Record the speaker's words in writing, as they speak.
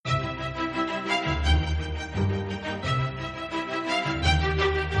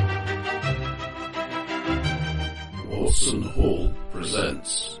Watson Hall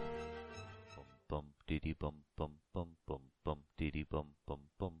presents. The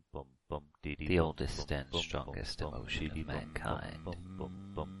oldest and strongest emotion of mankind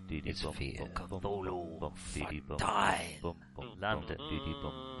is fear. Cthulhu, Fontaine, London,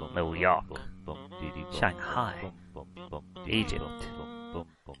 New York, Shanghai, Egypt,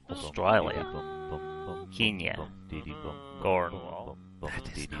 Australia, Kenya, Cornwall.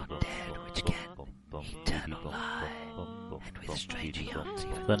 That is not dead which can eternal lie, and with strange hands.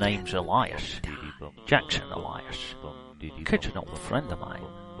 The name's Elias, Jackson Elias, kitchen old friend of mine.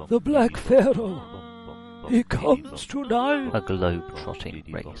 The Black Pharaoh, he comes tonight. A globe-trotting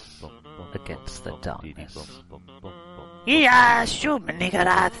race against the darkness.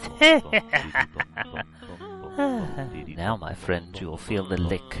 Now, my friend, you'll feel the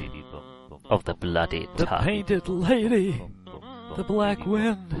lick of the bloody The tongue. Painted Lady, the Black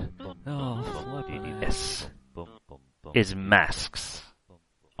Wind. Oh, flippin' This is Masks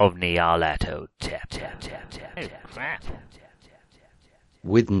of Nyarlathotep. Tap, tap, tap, tap, tap, crap.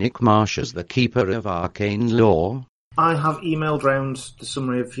 With Nick Marsh as the keeper of arcane lore. I have emailed round the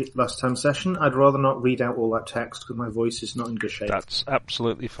summary of last time's session. I'd rather not read out all that text because my voice is not in good shape. That's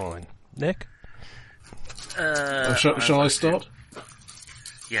absolutely fine. Nick? Shall I start?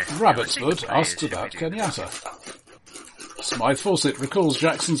 Yes. Rabbitsford asked about Kenyatta. Smythe Fawcett recalls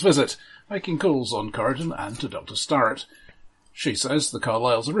Jackson's visit, making calls on Corridon and to Dr. Starrett. She says the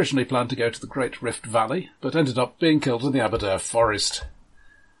Carlyles originally planned to go to the Great Rift Valley, but ended up being killed in the Aberdare Forest.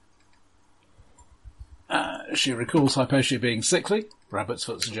 She recalls Hypatia being sickly.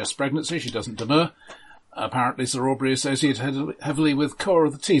 Rabbitsford suggests pregnancy. She doesn't demur. Apparently Sir Aubrey associated heavily with Cora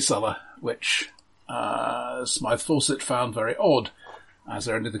the Tea Seller, which Smythe Fawcett found very odd. As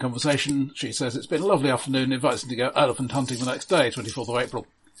they're ending the conversation, she says it's been a lovely afternoon and invites them to go elephant hunting the next day, 24th of April.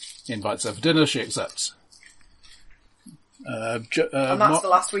 He invites her for dinner. She accepts. And that's the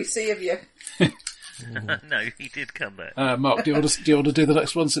last we see of you. No, he did come back. Mark, do you want to do the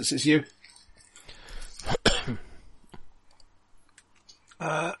next one since it's you?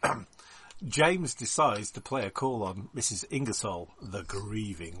 James decides to play a call on Mrs. Ingersoll, the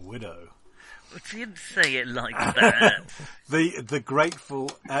grieving widow. You didn't say it like that. The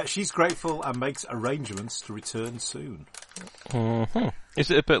grateful, she's grateful and makes arrangements to return soon. Mm-hmm. Is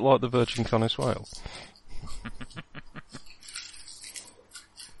it a bit like the Virgin Connis Whale?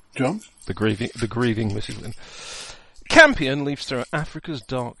 John? The grieving Mrs. Lynn. Campion leaves through Africa's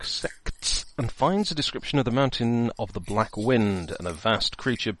dark sects and finds a description of the mountain of the Black Wind and a vast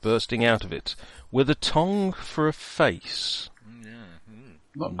creature bursting out of it with a tongue for a face.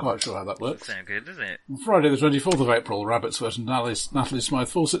 Not quite sure how that works. Sound good, does it? On Friday the 24th of April, Rabbitsford and Natalie Smythe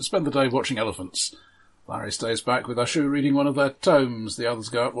Fawcett spend the day watching elephants. Larry stays back with Usher reading one of their tomes, the others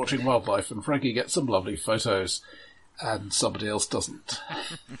go out watching wildlife, and Frankie gets some lovely photos. And somebody else doesn't.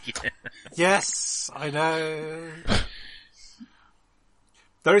 Yeah. Yes, I know.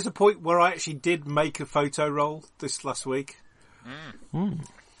 There is a point where I actually did make a photo roll this last week.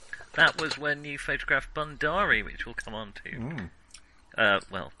 That was when you photographed Bundari, which we'll come on to.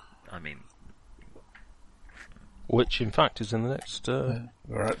 Which, in fact, is in the next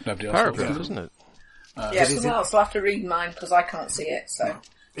Nobody else paragraph, isn't it? Yeah, someone else will have to read mine because I can't see it. So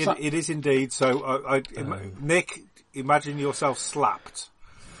it is indeed. So, Nick, imagine yourself slapped.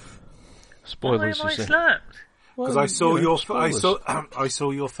 Spoilers, Why am I you see. slapped? Because I saw I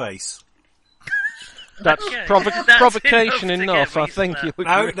saw your face. That's Okay. provocation That's enough. I enough to think get you me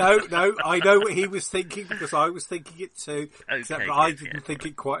agree. No. I know what he was thinking because I was thinking it too. Except Okay, I good, didn't think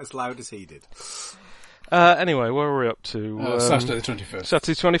it quite as loud as he did. Anyway, where are we up to? Saturday the 25th.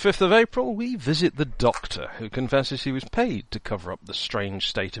 Saturday 25th of April, we visit the doctor, who confesses he was paid to cover up the strange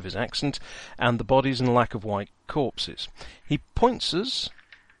state of his accent and the bodies and lack of white corpses. He points us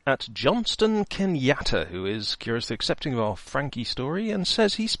at Johnston Kenyatta, who is curiously accepting of our Frankie story and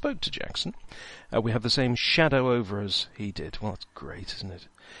says he spoke to Jackson. We have the same shadow over as he did. Well, that's great, isn't it?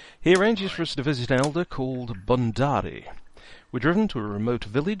 He arranges for us to visit an elder called Bundari. We're driven to a remote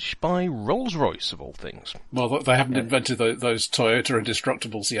village by Rolls-Royce, of all things. Well, they haven't invented those Toyota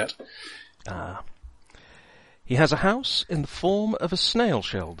Indestructibles yet. He has a house in the form of a snail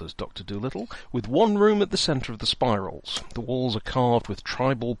shell, does Dr. Dolittle, with one room at the centre of the spirals. The walls are carved with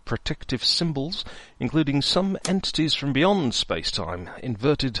tribal protective symbols, including some entities from beyond space-time,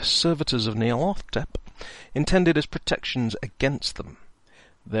 inverted servitors of Nyarlathotep, intended as protections against them.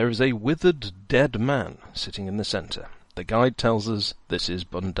 There is a withered dead man sitting in the centre. The guide tells us this is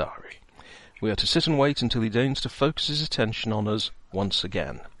Bundari. We are to sit and wait until he deigns to focus his attention on us once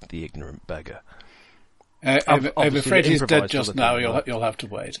again, the ignorant beggar. I'm afraid he's dead improvised just for the now. time, You'll have to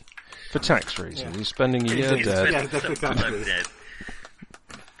wait. For tax reasons. He's spending a year Indeed. dead. Yeah, definitely Some tax time reasons. dead.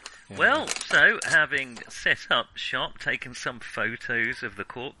 Well, so having set up shop, taken some photos of the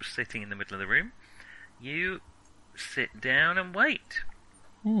corpse sitting in the middle of the room, you sit down and wait.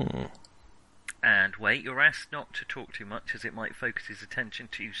 And wait. You're asked not to talk too much, as it might focus his attention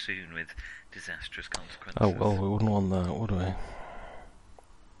too soon with disastrous consequences. Oh, well, we wouldn't want that, would we?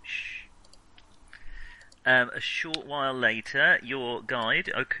 Shh. A short while later, your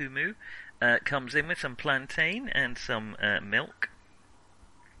guide, Okumu, comes in with some plantain and some milk.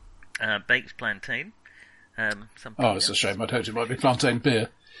 Baked plantain. Some Oh, it's a shame. I'd hoped it might be plantain beer.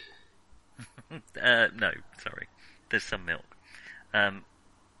 no, sorry. There's some milk.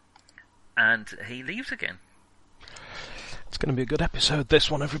 And he leaves again. It's going to be a good episode,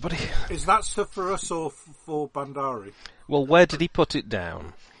 this one, everybody. Is that stuff for us or for Bandari? Well, where did he put it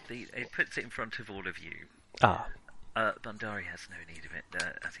down? He puts it in front of all of you. Ah. Bandari has no need of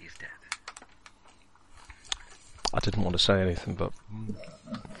it, as he is dead. I didn't want to say anything, but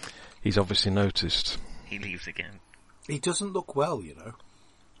he's obviously noticed. He leaves again. He doesn't look well, you know.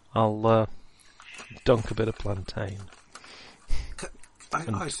 I'll dunk a bit of plantain.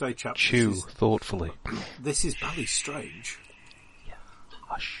 I say, chap, Chew thoughtfully. this is bloody strange.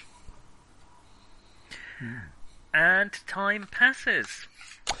 Hush. And time passes.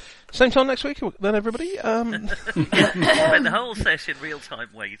 Same time next week, then, everybody. Spend the whole session real-time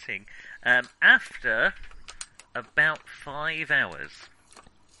waiting. After about 5 hours.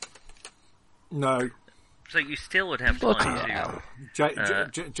 No. So you still would have time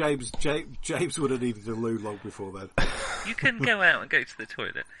to... James would have needed a loo long before then. You can go out and go to the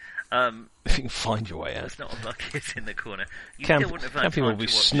toilet. If you can find your way out. There's not a bucket in the corner. You still wouldn't have had Campy time will be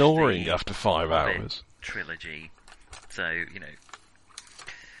to watch snoring the after 5 Hobbit hours. trilogy. So, you know...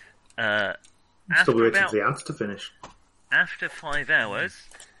 Still after waiting for the ads to finish. After 5 hours,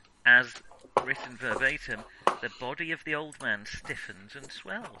 as written verbatim, the body of the old man stiffens and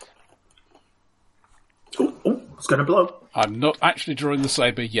swells. Oh, it's going to blow. I'm not actually drawing the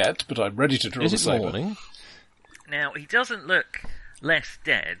sabre yet, but I'm ready to draw Is the it sabre. morning? Now, he doesn't look less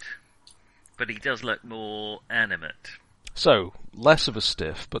dead, but he does look more animate. So, less of a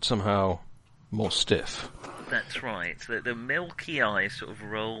stiff, but somehow more stiff. That's right. The milky eyes sort of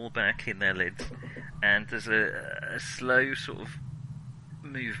roll back in their lids, and there's a slow sort of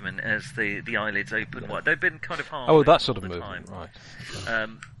movement as the eyelids open wide. They've been kind of hard. Oh, that sort of all the movement, time. right.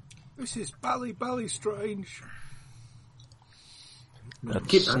 This is bally strange. That's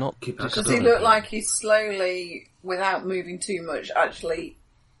Keep that- not keep that Does disturbing. he look like he's slowly, without moving too much, actually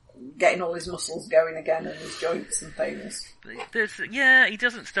getting all his muscles going again and his joints and things? He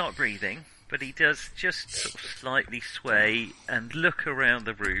doesn't start breathing, but he does just sort of slightly sway and look around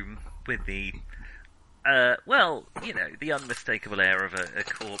the room with the, the unmistakable air of a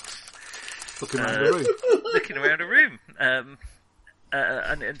corpse. Looking around the room. Looking around a room.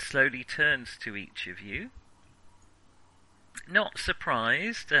 And slowly turns to each of you. Not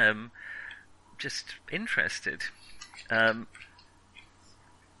surprised, just interested.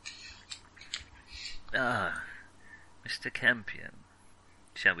 Mr. Campion.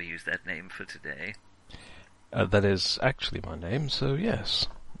 Shall we use that name for today? That is actually my name, so yes.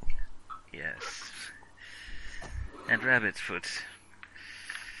 Yes. And Rabbit's Foot.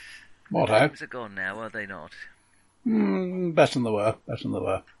 What, The eh? names are gone now, are they not? Better than they were. Better than they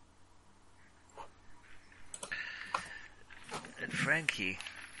were. And Frankie.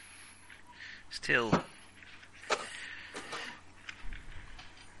 Still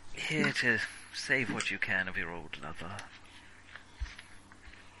here to save what you can of your old lover.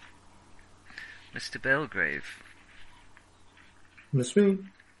 Mr. Belgrave. Miss me.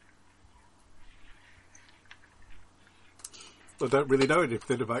 I don't really know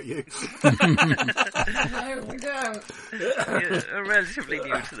anything about you. No, we don't. You're relatively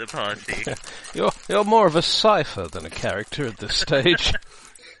new to the party. You're more of a cipher than a character at this stage.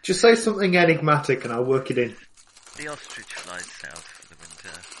 Just say something enigmatic and I'll work it in. The ostrich flies south for the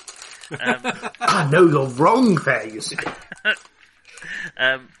winter. Ah, no, you're wrong there, you see. It's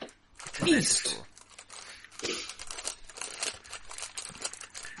a East. metaphor.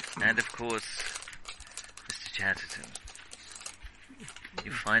 And of course, Mr. Chatterton.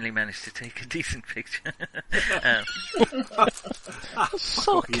 You finally managed to take a decent picture.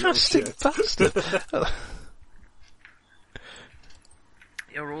 Sarcastic bastard.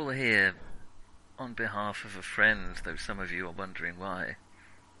 You're all here on behalf of a friend, though some of you are wondering why.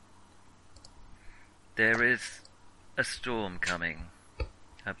 There is a storm coming.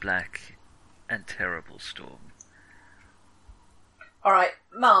 A black and terrible storm. Alright,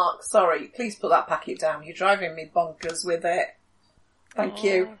 Mark, sorry, please put that packet down. You're driving me bonkers with it. Thank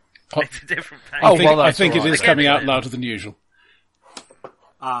you. It's a different package. I think it is coming out louder than usual.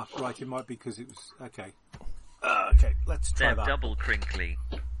 Ah, right, it might be because it was... Okay. Okay, let's try They're that. double crinkly.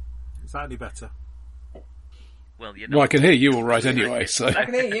 Is that any better? Well, you're Well, I not. can hear you all right anyway, so... I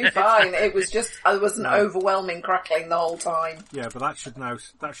can hear you fine. It was just, there was an overwhelming crackling the whole time. Yeah, but that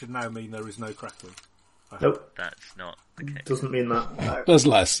should now mean there is no crackling. Nope, That's not the case. doesn't mean that. No. There's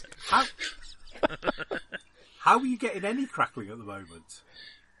less. How are you getting any crackling at the moment?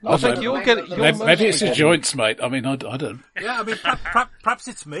 I think you're getting... Maybe it's your joints, mate. I mean, I don't... Yeah, I mean, perhaps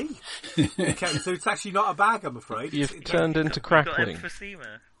it's me. Okay, so it's actually not a bag, I'm afraid. You've turned into You've got crackling.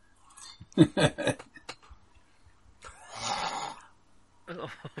 emphysema. Oh,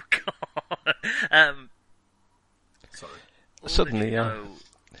 God. Sorry. Suddenly,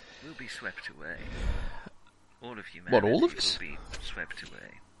 will be swept away. All of humanity What, all of us? will be swept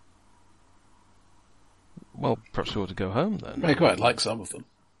away. Well, perhaps we ought to go home then. I quite like some of them.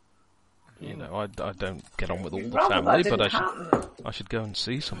 You know, I don't get on with all the Rather family, that but didn't happen. I should go and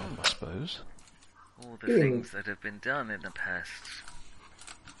see some of them, I suppose. All the things that have been done in the past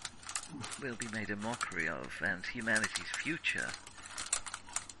will be made a mockery of, and humanity's future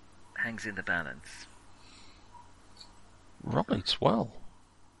hangs in the balance. Right, well.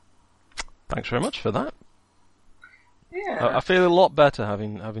 Thanks very much for that. Yeah. I feel a lot better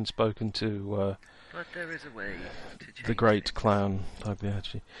having spoken to But there is a way to change the great it. clown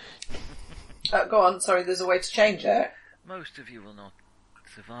Pagliacci. Go on, sorry, there's a way to change it. Most of you will not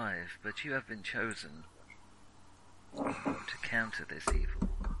survive, but you have been chosen to counter this evil.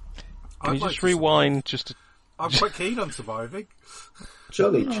 Can you just rewind just a... I'm quite keen on surviving.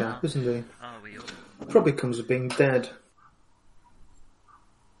 Jolly chap, isn't he? Are we all? Probably comes of being dead.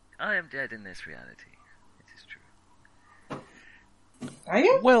 I am dead in this reality. It is true. Are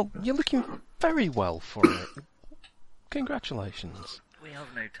you? Well, you're looking very well for it. Congratulations. We have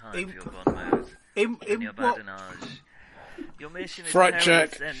no time for your bon mots In and your what badinage. Your mission is Fright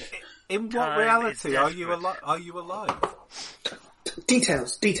perilous check. and in what time reality is are you desperate. Are you alive?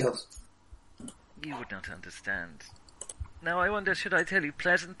 Details. You would not understand. Now I wonder, should I tell you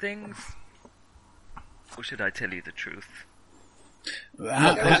pleasant things? Or should I tell you the truth?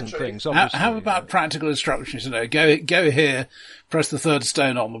 Pleasant things, obviously. How about practical instructions? You know, go here, press the third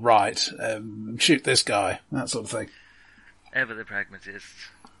stone on the right, shoot this guy, that sort of thing. Ever the pragmatist.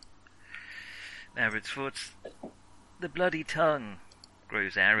 Now, Ritzfoot, the bloody tongue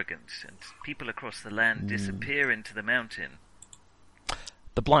grows arrogant, and people across the land disappear into the mountain.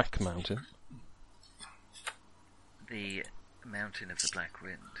 The Black Mountain? The mountain of the Black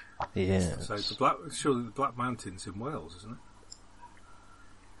Wind. Yes. So surely the Black Mountain's in Wales, isn't it?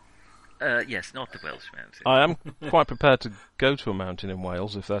 Yes, not the Welsh mountain. I am quite prepared to go to a mountain in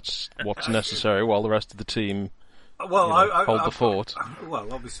Wales if that's what's necessary, while the rest of the team Well, hold the fort.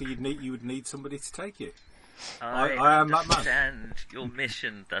 Well, obviously you would need somebody to take you. I I am that man. understand your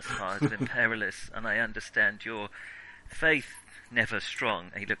mission thus far has been perilous, and I understand your faith never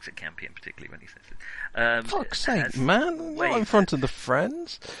strong. He looks at Campion particularly when he says it. Fuck's sake, has man! Not in wavered. front of the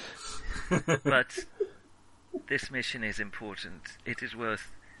friends. But this mission is important. It is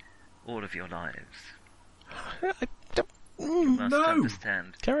worth all of your lives. I don't- You must no.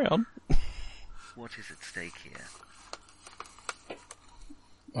 understand Carry on. what is at stake here.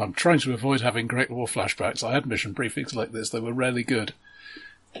 I'm trying to avoid having Great War flashbacks. I had mission briefings like this. They were rarely good.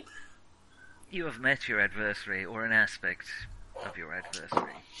 You have met your adversary, or an aspect of your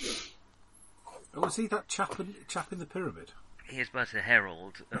adversary. Was he that chap in the pyramid? He is but a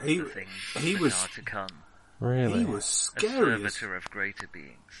herald of He- the things he that was- are to come. Really? He was A scary as... servitor of greater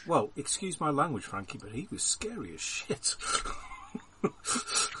beings. Well, excuse my language, Frankie, but he was scary as shit.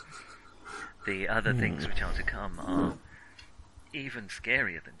 The other things which are to come are even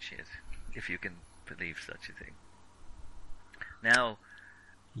scarier than shit, if you can believe such a thing. Now,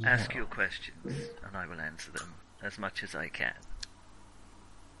 ask your questions, and I will answer them as much as I can.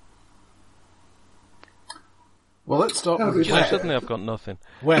 Well, let's start with Well, where. suddenly I've got nothing.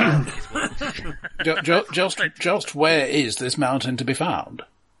 Where? just where is this mountain to be found?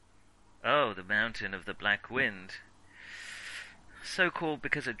 Oh, the mountain of the Black Wind. So called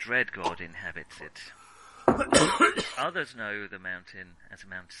because a dread god inhabits it. Others know the mountain as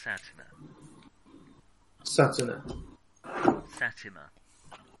Mount Satima. Satima.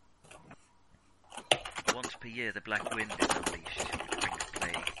 Once per year the Black Wind is unleashed, which brings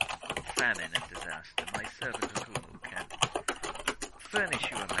plague, famine and disaster. My servant Akulu can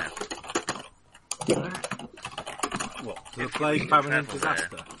furnish you a map. What? If The you plague, wish to famine, and travel there,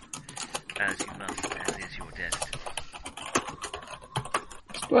 disaster. as you must, as is your destiny.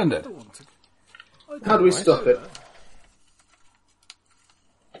 Splendid. How do we stop it?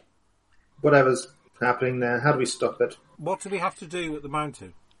 Whatever's happening there, how do we stop it? What do we have to do at the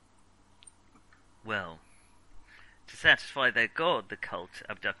mountain? Well, to satisfy their god, the cult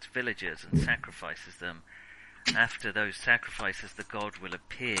abducts villagers and sacrifices them. After those sacrifices, the god will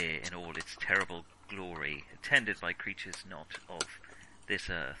appear in all its terrible glory, attended by creatures not of this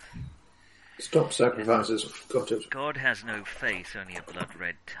earth. Stop sacrifices. Got it. God has no face, only a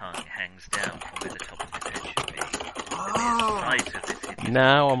blood-red tongue hangs down from where the top of his head should be. The mere sight of this hideous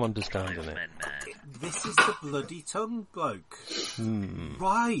Now I'm understanding drives it. men mad. This is the bloody tongue bloke.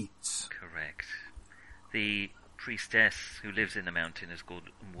 Right. Correct. The priestess who lives in the mountain is called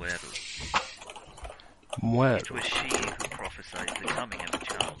Mweru. Well, It was she who prophesied the coming of a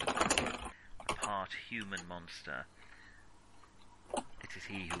child of God, a part human monster. It is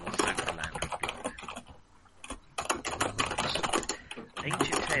he who will soak the land with blood.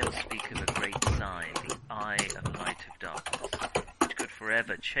 Ancient tales speak of a great sign, the Eye of Light of Darkness, which could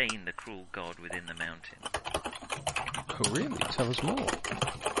forever chain the cruel god within the mountain. oh really? Tell us more.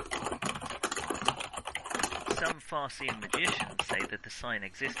 Some Farsian magicians say that the sign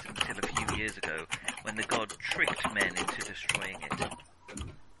existed until a few years ago, when the god tricked men into destroying it.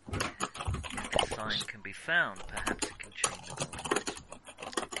 If the sign can be found, perhaps it can chain the gods.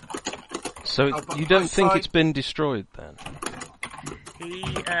 So but you don't think I- it's been destroyed then? He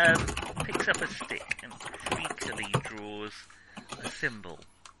picks up a stick and freakily draws a symbol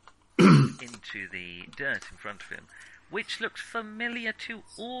into the dirt in front of him, which looks familiar to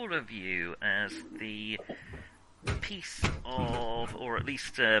all of you as the piece of, or at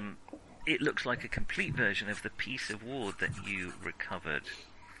least it looks like a complete version of the piece of wood that you recovered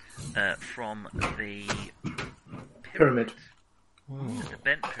from the Pyramid. the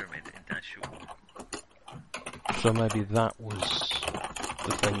bent pyramid in Dashur. So maybe that was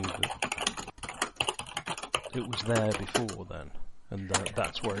the thing that... It was there before then, and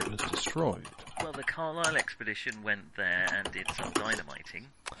that's where it was destroyed. Well, the Carlisle expedition went there and did some dynamiting.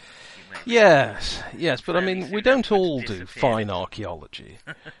 You may Yes, but I fairly mean, we soon don't after it all do disappeared. fine archaeology.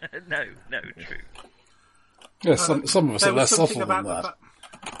 no, true. Yes, some of us There are was less something subtle than about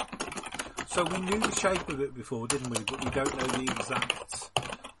that. So we knew the shape of it before, didn't we? But we don't know the exact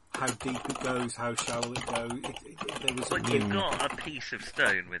how deep it goes, how shallow it goes. There was Well, you've got a piece of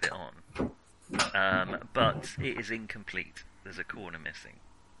stone with it on, but it is incomplete. There's a corner missing.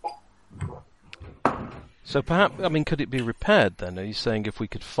 So perhaps, I mean, could it be repaired then? Are you saying if we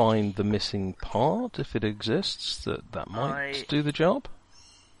could find the missing part, if it exists, that might do the job?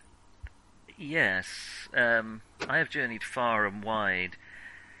 Yes, I have journeyed far and wide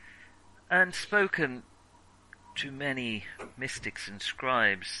and spoken to many mystics and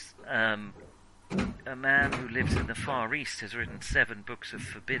scribes. A man who lives in the Far East has written 7 books of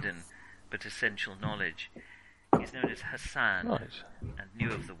forbidden but essential knowledge. He's known as Hassan, Right. and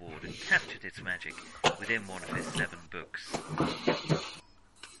knew of the ward and captured its magic within one of his 7 books.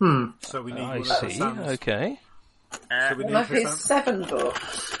 So we need I one of see, Hassan's- okay. So we One need of his Hassan- 7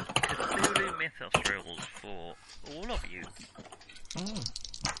 books. Cthulhu Mythos rules for all of you.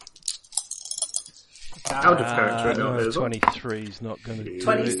 Out of character, I know No, it is. 23 is not going to do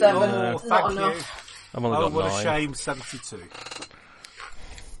 27. it. Oh, Not thank you. enough. I've only Oh, got what a 9. shame, 72.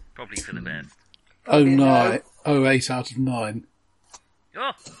 Probably for the best. Oh, Probably nine. 8 out of 9.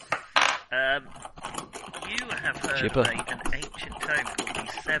 Oh! You have heard Chipper. of an ancient tome called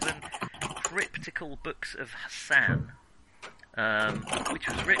the 7 Cryptical Books of Hassan, which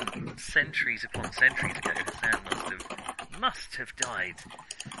was written centuries upon centuries ago. Hassan must have died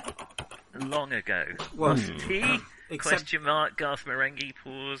long ago. Well, Must he? except- Question mark, Garth Marenghi,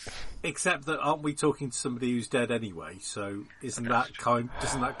 pause. Except that aren't we talking to somebody who's dead anyway? So doesn't that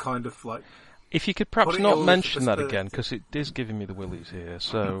kind of like... If you could perhaps Put it not all mention as that the- again, because it is giving me the willies here.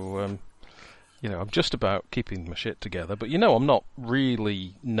 So, I'm just about keeping my shit together. But I'm not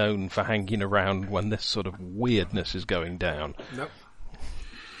really known for hanging around when this sort of weirdness is going down. Nope.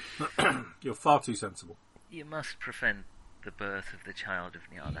 You're far too sensible. You must prevent the birth of the child of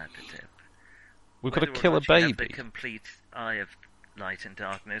Nyarlathotep. We've got to Whether or kill a not you have the baby. complete Eye of Light and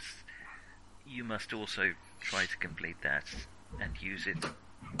Darkness, you must also try to complete that and use it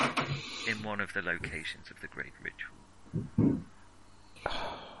in one of the locations of the Great Ritual.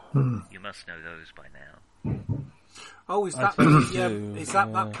 You must know those by now. Oh, is I that think we yeah? do, Is that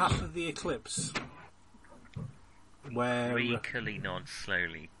yeah. that path of the eclipse? Where? Reekily nod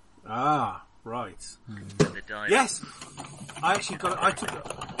slowly. Ah, right. And the diver Yes, I actually got. I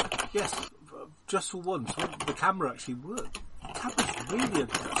took. Yes, just for once, the camera actually worked. The camera's really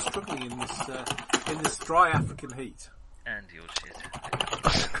struggling in this dry African heat. and your shit.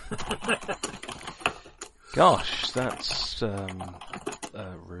 Gosh, that's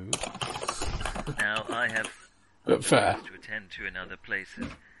rude. Now, I have But fair. to attend to in other places,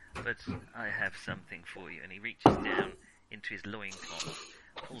 but I have something for you. And he reaches down into his loincloth,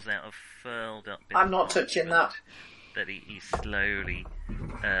 pulls out a furled up bit I'm of not touching that. that he slowly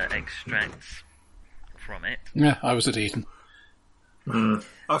extracts from it. Yeah, I was at Eton. I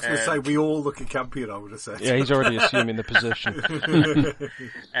was going to say, we all look at Campion, I would have said. Yeah, he's already assuming the position.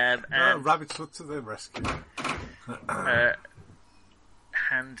 And Rabbit's foot to the rescue.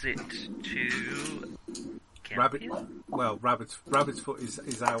 hands it to Rabbit, Campion. well, Rabbit's foot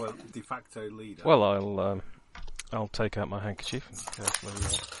is our de facto leader. Well, I'll take out my handkerchief and carefully.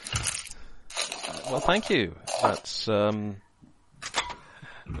 Well, thank you. That's what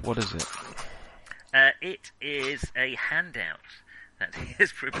is it? It is a handout that he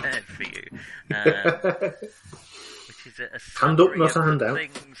has prepared for you, which is a Hand up, summary not a of the handout.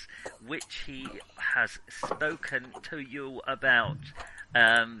 things which he has spoken to you about.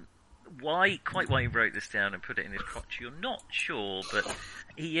 Quite why he wrote this down and put it in his crotch, you're not sure, but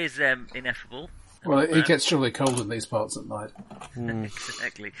he is ineffable. Well, it gets surely cold in these parts at night.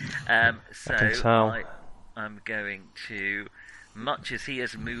 Exactly. So can tell. I'm going to, much as he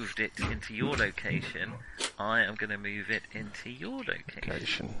has moved it into your location, I am going to move it into your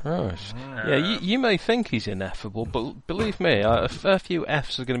location. Right. Yeah, you may think he's ineffable, but believe me, a fair few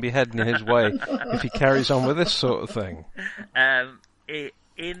Fs are going to be heading his way if he carries on with this sort of thing.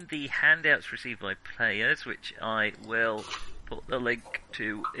 In the handouts received by players, which I will put the link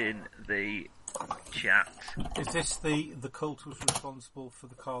to in the chat. Is this the cult was responsible for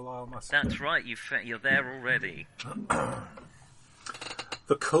the Carlisle massacre? That's right, you're there already.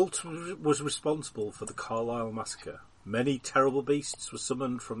 The cult was responsible for the Carlisle massacre. Many terrible beasts were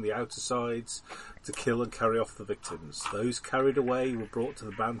summoned from the outer sides to kill and carry off the victims. Those carried away were brought to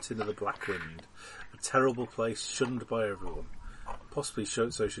the mountain of the Black Wind, a terrible place shunned by everyone. Possibly so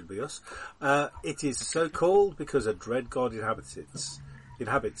should be us. It is so called because a dread god inhabits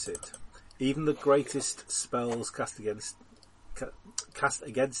it. Even the greatest spells cast against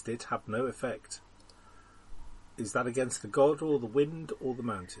it have no effect. Is that against the god or the wind or the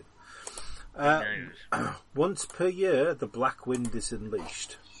mountain? Once per year, the Black Wind is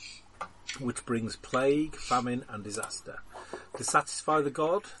unleashed, which brings plague, famine, and disaster. To satisfy the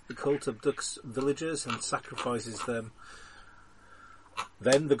god, the cult abducts villagers and sacrifices them.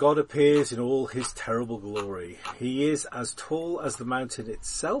 Then the god appears in all his terrible glory. He is as tall as the mountain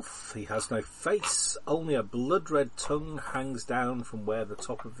itself. He has no face. Only a blood-red tongue hangs down from where the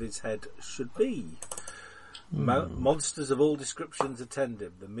top of his head should be. Monsters of all descriptions attend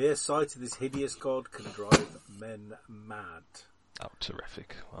him. The mere sight of this hideous god can drive men mad. Oh,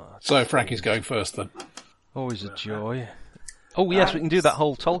 terrific. Well, So Frankie's going first then. always a joy. Oh, yes, we can do that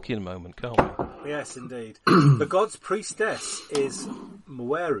whole Tolkien moment, can't we? Yes, indeed. The god's priestess is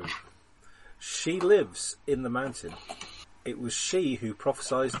Mweru. She lives in the mountain. It was she who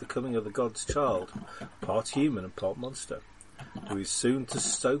prophesied the coming of the god's child, part human and part monster, who is soon to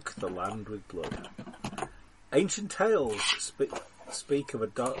soak the land with blood. Ancient tales speak of a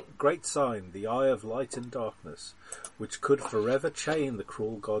great sign, the eye of light and darkness, which could forever chain the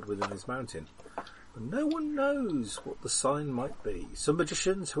cruel god within his mountain. But no one knows what the sign might be. Some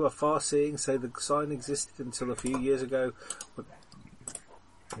magicians who are far-seeing say the sign existed until a few years ago,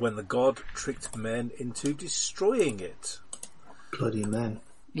 when the god tricked men into destroying it. Bloody men.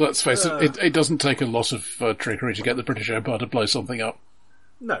 Let's face it, it doesn't take a lot of trickery to get the British Empire to blow something up.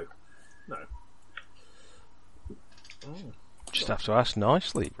 No. Just have to ask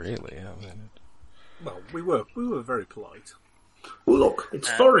nicely, really. I mean, Well, we were very polite. Oh, look, it's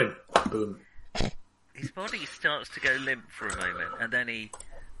foreign. Boom. His body starts to go limp for a moment, and then he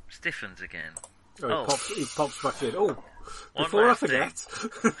stiffens again. He pops back in. Oh, One before I last forget,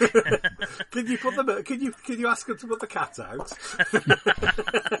 can you put them? Can you ask them to put the cat out?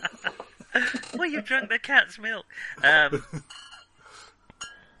 Well, you drank the cat's milk.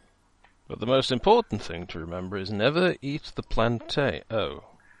 but the most important thing to remember is never eat the plantain. Oh.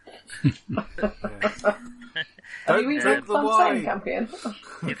 Have you eaten the plantain, wine. Campion?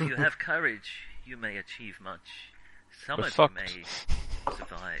 If you have courage, you may achieve much. Some We're of you fucked. may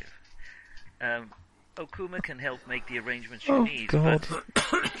survive. Okuma can help make the arrangements you need, but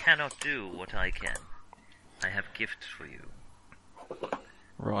he cannot do what I can. I have gifts for you.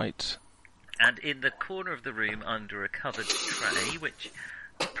 Right. And in the corner of the room, under a covered tray, which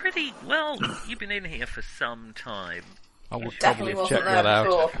pretty well, you've been in here for some time. I would Definitely probably wasn't check that there out.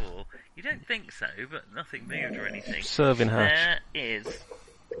 before. Before. You don't think so, but nothing moved or anything. Serving hatch. There is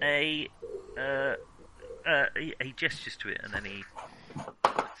he gestures to it, and then he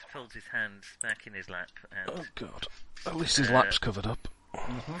folds his hands back in his lap and Oh, God. At least his lap's covered up.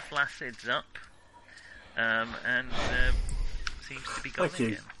 flacids up, and seems to be gone Thank you.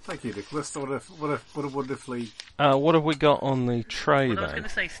 again. Thank you, Nicholas. What a wonderfully... What have we got on the tray, Well, I was then? going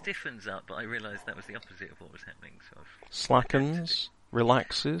to say stiffens up, but I realised that was the opposite of what was happening, so I've Slackens,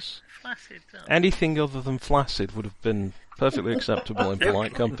 relaxes. flacids up. Anything other than flaccid would have been perfectly acceptable in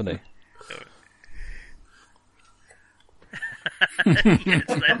polite company. Yes,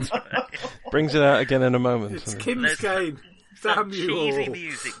 that's right. Brings it out again in a moment. It's Kim's Let's- game. Some Damn you cheesy all.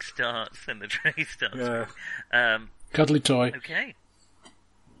 music starts and the tray starts. Yeah. Cuddly toy. Okay.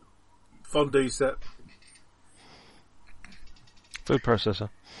 Fondue set. Food processor.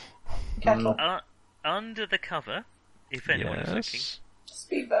 Kettle. Under the cover, if anyone is looking, Yes.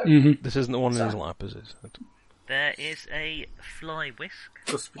 Speedboat. This isn't the one in his lap, is it? there is a fly whisk.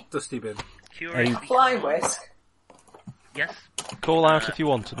 Dusty bin. Curiously Fly carved. whisk. Yes. Call out if you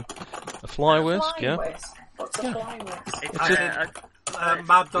want to. A fly whisk, Fly yeah? whisk. What's a fly whisk? It's,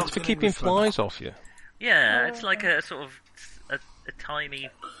 Mad Dog It's for keeping flies off you. yeah, it's like a sort of a tiny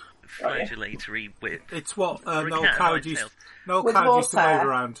flagellatory whip. It's what Or a Noel cat Coward and used, tail. Noel With Coward used to wave horsehair.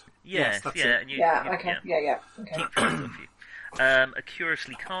 around. Yes, that's yeah, it. and you, Yeah, you- okay. Yeah. Okay. Keep flies off you. A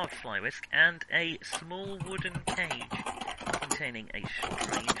curiously carved fly whisk and a small wooden cage containing a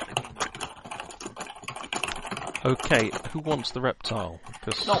strange-looking reptile. Okay, who wants the reptile?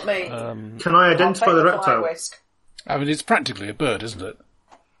 'Cause, Not me. Can I identify I'll the take fly reptile? whisk. I mean, it's practically a bird, isn't it?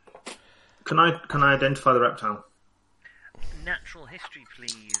 Can I identify the reptile? Natural history,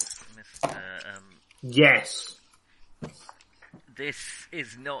 please, Mr. Yes. This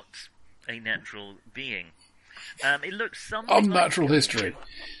is not a natural being. It looks something Unnatural like history.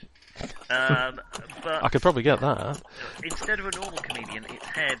 I but could probably get that. instead of a normal chameleon, its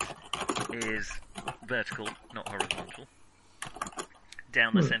head is vertical, not horizontal,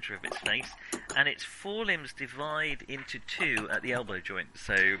 down the centre of its face, and its forelimbs divide into two at the elbow joint,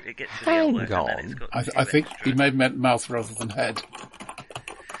 so it gets to the Hang elbow, and then it's on. got I two think extra. he may have meant mouth rather than head.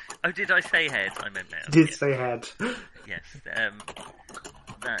 Oh, did I say head? I meant mouth. Did yes. say head. Yes,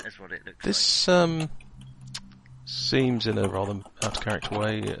 that is what it looks This seems in a rather out of character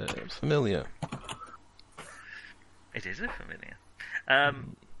way familiar. like. It is a familiar.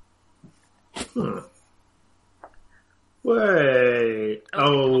 Wait.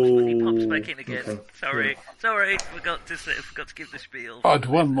 He pops back in again. Okay. Sorry, forgot to give the spiel. I'd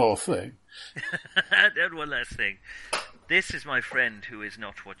one more thing. And one last thing. This is my friend who is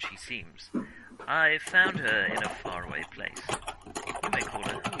not what she seems. I found her in a faraway place. You may call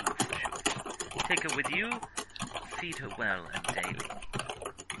her Hulu for short. Take her with you, feed her well and daily.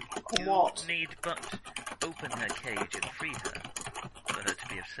 You What? need but open her cage and free her, for her to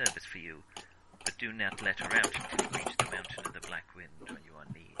be of service for you. But do not let her out until you reach the mountain of the Black Wind when you are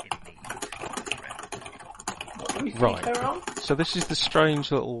in need of a friend. Right. Her on? So this is the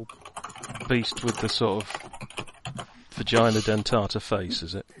strange little beast with the sort of vagina dentata face,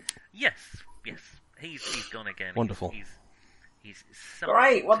 is it? Yes. He's gone again. Wonderful. He's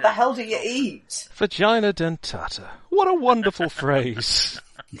Great. What the hell do you eat? Vagina dentata. What a wonderful phrase.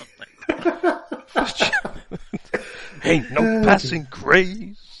 Ain't no passing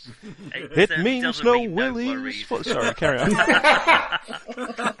craze. It means no willies. Sorry, carry on.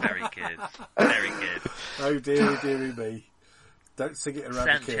 Very good. Very good. Oh dearie me. Don't sing it around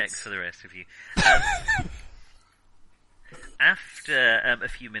Sound the check kids. for the rest of you. After a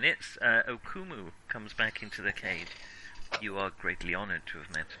few minutes, Okumu comes back into the cage. You are greatly honoured to have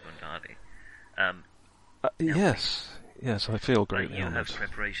met Bundari. Yes, I feel But greatly you honoured. have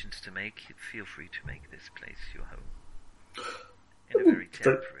preparations to make. Feel free to make this place your home. In a very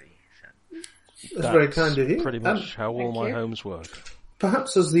temporary sense. That's very kind of you. Pretty much how all thank my you. homes work.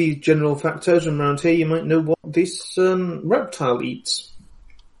 Perhaps as the general factotum around here, you might know what this reptile eats.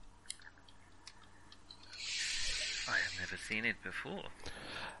 I have never seen it before.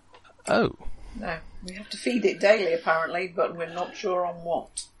 Oh, No. We have to feed it daily, apparently, but we're not sure on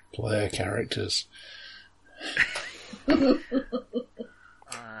what. Player characters. That's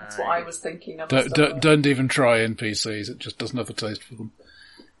what I was thinking of. Don't even try NPCs. It just doesn't have a taste for them.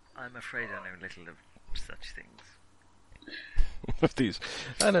 I'm afraid I know little of such things. of these,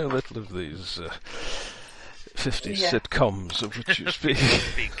 I know little of these 50s Yeah. sitcoms of which you speak.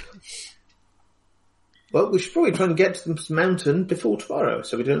 Well, we should probably try and get to this mountain before tomorrow,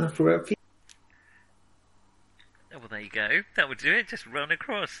 so we don't have to worry about feet. Oh, well, there you go. That would do it. Just run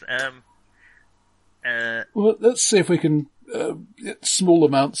across. Well, let's see if we can get small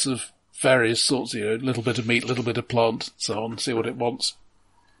amounts of various sorts, a little bit of meat, a little bit of plant, so on, see what it wants.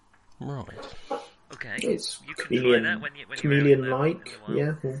 Right. Okay. It's you can chameleon, try that when you're out in chameleon-like. the wild.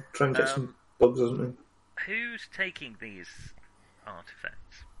 Yeah, we'll try and get some bugs or something. Who's taking these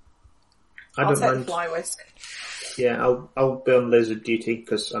artifacts? I I'll don't take the mind. fly whisk. Yeah, I'll be on lizard duty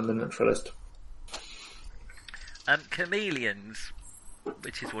because I'm the naturalist. Chameleons,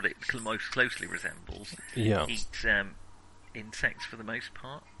 which is what it most closely resembles, Yeah. eat insects for the most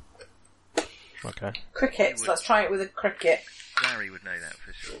part. Okay. Crickets. Let's try it with a cricket. Larry would know that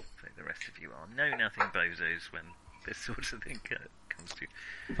for sure. So the rest of you are know nothing bozos when this sort of thing comes to.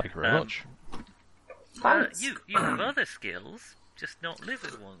 Thank you very much. Thanks. You have other skills, just not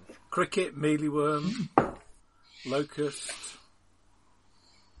lizard ones. Cricket, mealyworm, locust.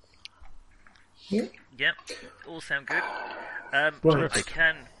 Yep, all sound good. Right. I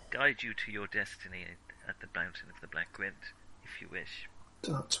can guide you to your destiny at the Mountain of the Black Gwent, if you wish.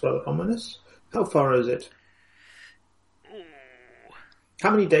 That's rather ominous. How far is it? Ooh.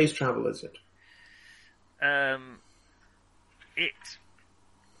 How many days' travel is it? It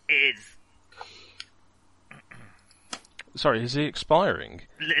is. Sorry, is he expiring?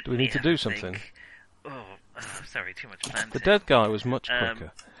 Let Do we me need to have do a something? think. Oh, sorry, too much planting. The dead guy was much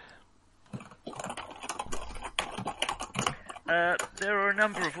quicker. There are a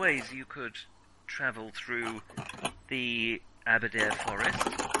number of ways you could travel through the Aberdare Forest.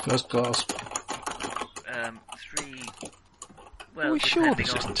 First class. Well, Are we sure depending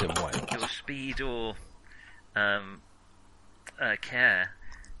this on isn't in Wales? your speed or care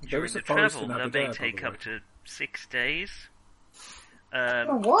There during is a the forest travel. in That Aberdare, may by take the up way. to 6 days.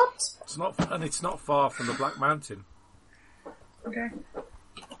 Oh, what? It's not far from the Black Mountain. Okay.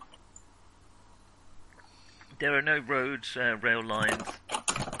 There are no roads, rail lines,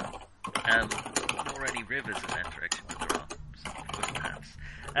 nor any rivers in that direction, but there are some footpaths.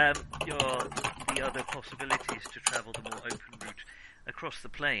 The other possibility is to travel the more open route across the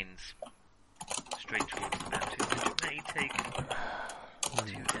plains, straight towards the mountains, which may take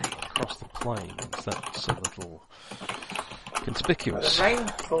 2 days. Across the plains, that's a little conspicuous. The rain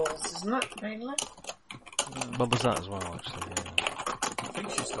falls, isn't it, mainly? Well, there's that as well, actually. Yeah. I think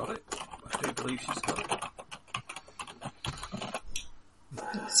she's got it. I do believe she's got it. You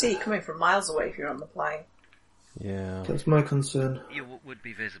can see it coming from miles away if you're on the plane. Yeah. That's my concern. You would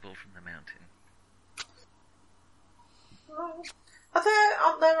be visible from the mountain.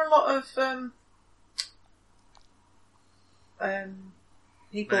 Aren't there a lot of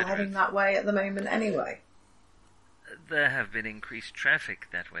people Murderers. heading that way at the moment anyway? There have been increased traffic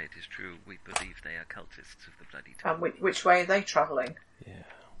that way, it is true. We believe they are cultists of the Bloody Tower. And which way are they travelling?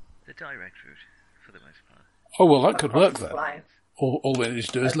 The direct route, for the most part. Oh, well, that could work Across the then. line. All we need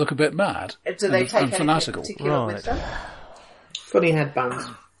to do is look a bit mad. Do they take and anything fanatical. particular with Right. them? Funny headbands.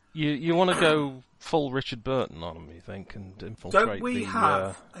 You want to go full Richard Burton on them, you think, and infiltrate Don't we the,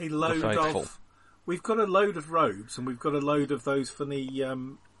 have a load faithful? of... We've got a load of robes and we've got a load of those funny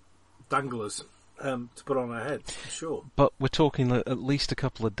danglers to put on our heads, I'm sure. But we're talking at least a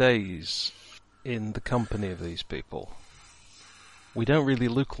couple of days in the company of these people. We don't really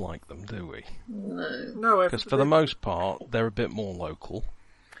look like them, do we? No, Because for the most part, they're a bit more local.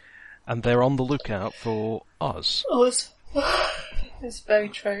 And they're on the lookout for us. Oh, it's very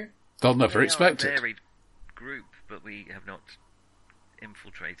true. They'll never They expect are a it. varied group, but we have not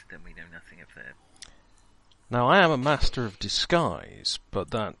infiltrated them. We know nothing of their... Now, I am a master of disguise,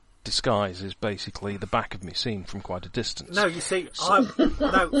 but that disguise is basically the back of me seen from quite a distance. No, you see,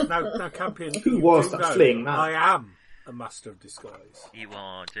 no, Campion. Who you was do that know fleeing man? I am a master of disguise. You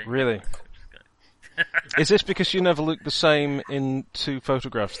are Really? Is this because you never look the same in 2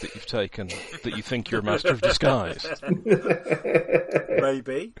 photographs that you've taken that you think you're a master of disguise?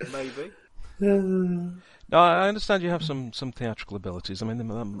 Maybe. No, I understand you have some theatrical abilities. I mean,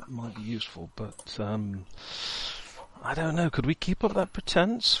 that might be useful, but I don't know. Could we keep up that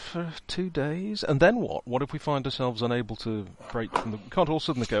pretense for 2 days? And then what? What if we find ourselves unable to break from the... We can't all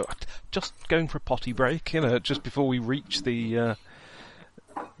suddenly go, just going for a potty break, just before we reach the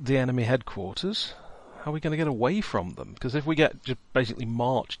enemy headquarters. How are we going to get away from them? Because if we get just basically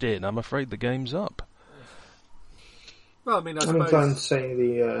marched in, I'm afraid the game's up. Well, I mean, I I'm inclined to suppose... say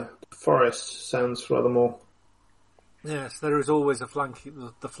the forest sounds rather more... Yes, there is always the flanking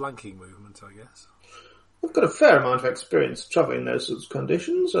movement, I guess. I've got a fair amount of experience travelling in those sorts of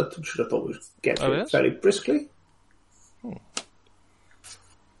conditions. I should have thought we'd get through it fairly briskly. Okay.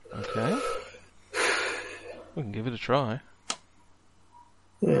 We can give it a try.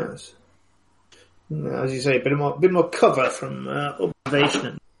 Yes. As you say, a bit more cover from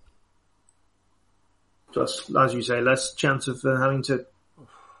observation. Plus, as you say, less chance of having to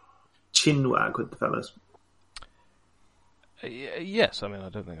chinwag with the fellas. Yes, I mean, I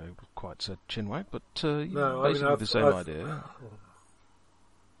don't think I quite said chinwag, but No, basically the same idea.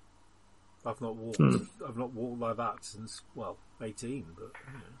 I've not walked like that since 18.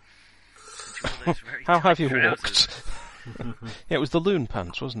 But How have you walked? Yeah, it was the loon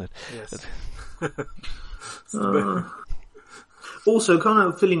pants, wasn't it? Yes. Also, kind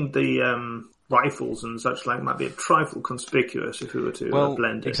of feeling the rifles and such like might be a trifle conspicuous if we were to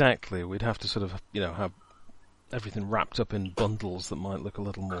blend it. Exactly. We'd have to sort of, have everything wrapped up in bundles that might look a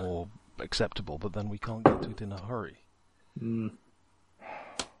little more acceptable, but then we can't get to it in a hurry. No.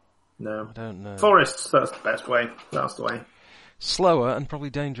 I don't know. Forests, that's the best way. That's the way. Slower and probably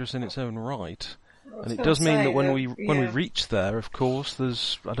dangerous in its own right. And it does mean that when we reach there, of course,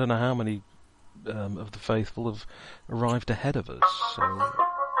 there's, I don't know how many of the faithful have arrived ahead of us, so...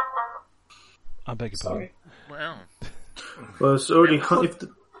 I beg your pardon. Well, it's already...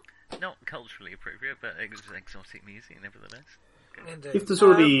 Not culturally appropriate, but exotic music, nevertheless. If there's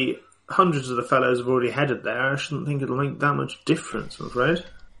already hundreds of the fellows have already headed there, I shouldn't think it'll make that much difference, I'm afraid.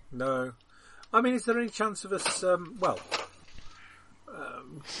 No. I mean, is there any chance of us,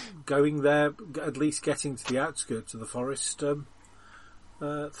 going there, at least getting to the outskirts of the forest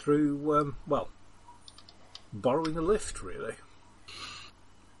through, borrowing a lift, really?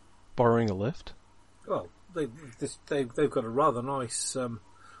 Borrowing a lift? Well, they've got a rather nice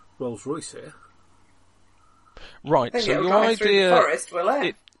Rolls Royce here. Right, so your idea... Through the forest, will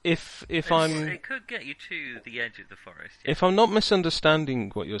it? It could get you to the edge of the forest. Yeah. If I'm not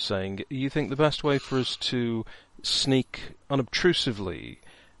misunderstanding what you're saying, you think the best way for us to sneak unobtrusively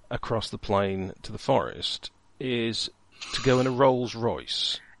across the plain to the forest is to go in a Rolls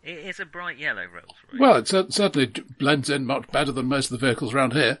Royce? It is a bright yellow Rolls Royce. Well, it certainly blends in much better than most of the vehicles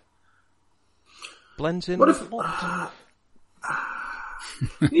around here. Blends in What with if... what?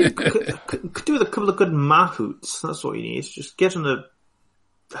 You could do with a couple of good mahouts. That's what you need. Just get on a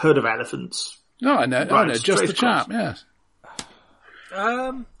herd of elephants. No, I know, just the chap, yes.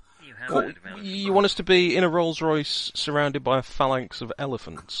 You want us to be in a Rolls Royce surrounded by a phalanx of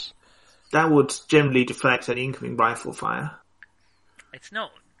elephants? That would generally deflect any incoming rifle fire. It's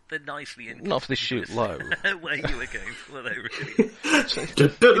not the nicely inconspicuous not if they shoot low. way you were going for, though, really.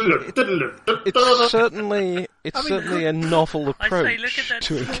 It's certainly a novel approach. I say, look at that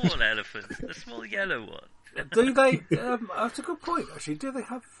small elephant, the small yellow one. Do they? That's a good point, actually. Do they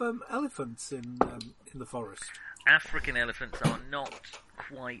have elephants in the forest? African elephants are not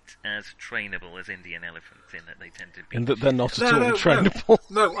quite as trainable as Indian elephants in that they tend to be... In that they're not at all trainable.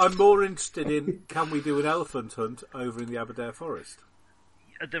 No, I'm more interested in, can we do an elephant hunt over in the Aberdare forest?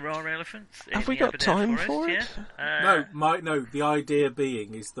 There are elephants in Have we the got Aberdare time forest, for it? Yeah? No, the idea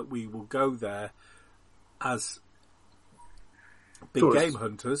being is that we will go there as big game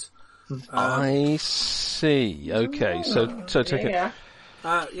hunters. I see. Okay, so take it...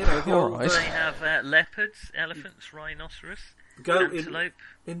 All right. They have leopards, elephants, rhinoceros, antelope.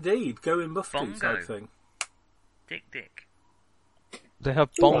 Indeed, go in mufti type thing. Dick. They have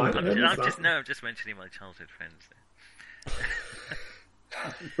bongo. I'm just mentioning my childhood friends there.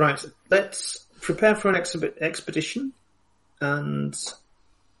 Right, let's prepare for an expedition, and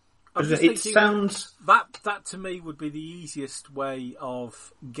it sounds... That to me would be the easiest way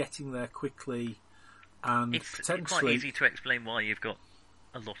of getting there quickly, and it's potentially... quite easy to explain why you've got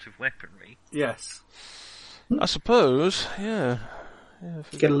a lot of weaponry. Yes. I suppose, yeah.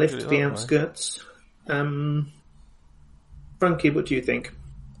 Get a lift to the outskirts. Frankie, what do you think?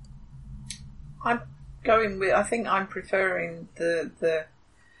 I think I'm preferring the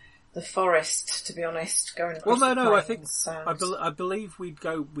forest, to be honest. Going across the plains. I believe we'd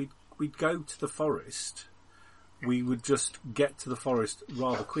go to the forest. We would just get to the forest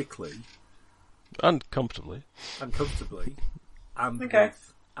rather quickly and comfortably, and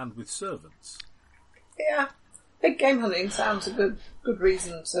with servants. Yeah, big game hunting sounds a good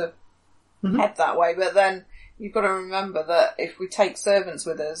reason to head that way. But then you've got to remember that if we take servants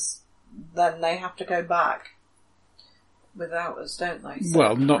with us, then they have to go back without us, don't they? So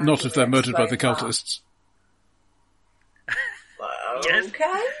well, not if they're murdered by the cultists. Yes.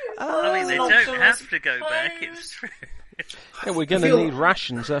 Okay. I mean, they don't have to go back, it's true. Yeah, we're going to need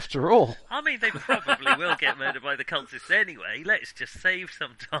rations after all. I mean, they probably will get murdered by the cultists anyway. Let's just save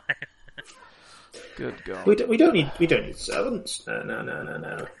some time. Good God. We don't need servants.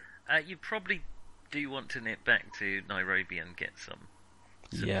 No. You probably do want to nip back to Nairobi and get some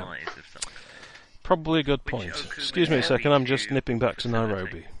supplies of some kind. Probably a good point. Excuse me a second, I'm just nipping back to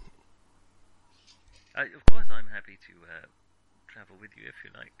Nairobi. Of course, I'm happy to travel with you if you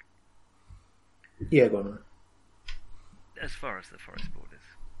like. Yeah, go on. As far as the forest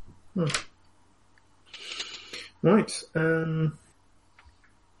borders. Right.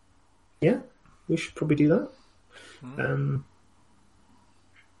 Yeah, we should probably do that.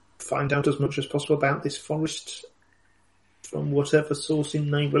 Find out as much as possible about this forest from whatever source in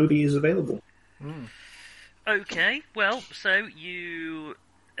Nairobi is available. Okay, well, so you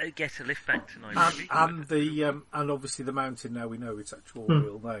get a lift back to Nairobi. And obviously the mountain, now we know its actual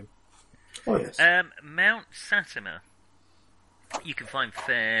real name. Oh, yes. Mount Satima, you can find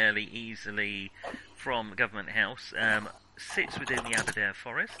fairly easily from Government House, sits within the Aberdare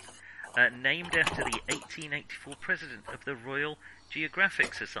Forest, named after the 1884 President of the Royal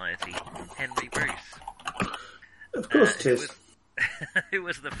Geographic Society, Henry Bruce. Of course it is. Who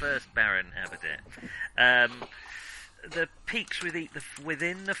was the first Baron Aberdare. The peaks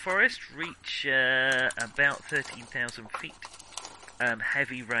within the forest reach about 13,000 feet.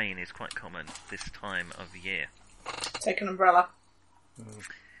 Heavy rain is quite common this time of year. Take an umbrella.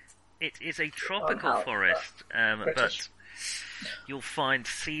 It is a tropical forest, but you'll find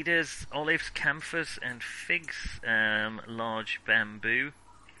cedars, olives, camphors, and figs, large bamboo,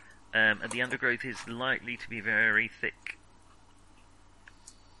 and the undergrowth is likely to be very thick.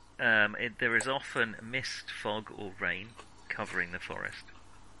 There is often mist, fog, or rain covering the forest.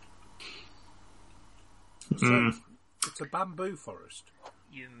 So it's a bamboo forest.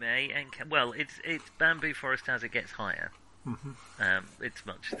 You may well, it's bamboo forest as it gets higher. It's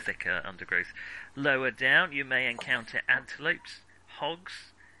much thicker undergrowth. Lower down, you may encounter antelopes,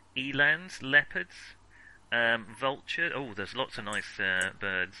 hogs, elands, leopards, vultures. Oh, there's lots of nice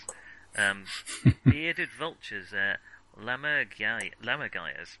birds. Bearded vultures,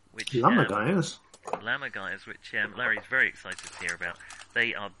 lammergeiers, which Larry's very excited to hear about.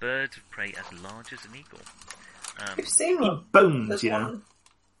 They are birds of prey as large as an eagle. We've seen them. Bones, you know.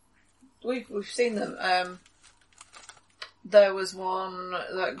 We've seen them. There was one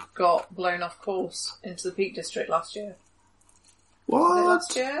that got blown off course into the Peak District last year. What? Was it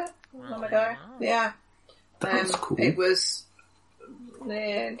last year? Long ago. Yeah. That's cool. It was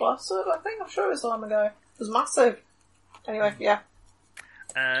near Gloucester, I think. I'm sure it was long ago. It was massive. Anyway, yeah.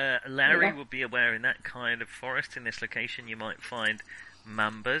 Larry will be aware in that kind of forest, in this location, you might find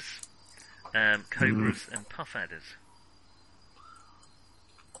mambas, cobras, and puff adders.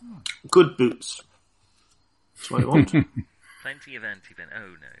 Good boots. That's what I want. Plenty of anti-venom.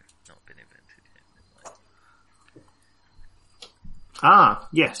 Oh no, not been invented yet. Ah,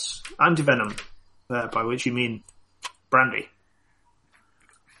 yes. Antivenom. By which you mean brandy.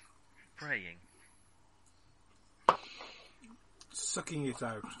 Praying. Sucking it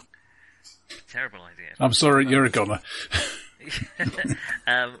out. Terrible idea. I'm sorry, you're a goner.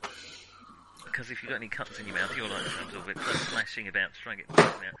 Because if you've got any cuts in your mouth, you're like to absorb it, plus splashing about to try and get the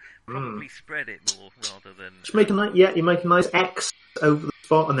out. Probably spread it more rather than... Just make you make a nice X over the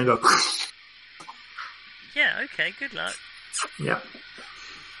spot and then go... Yeah, okay, good luck. Yeah.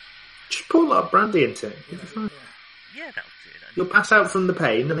 Just pour a lot of brandy into it. Yeah, that'll do it. You'll pass out from the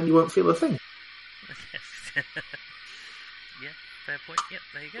pain and then you won't feel a thing. Yes. Yeah, fair point. Yep,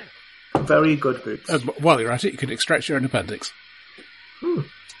 there you go. Very good boots. While you're at it, you can extract your own appendix.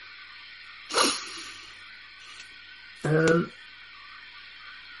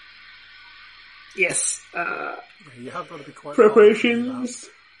 Yes. You have got to be quite... Preparations.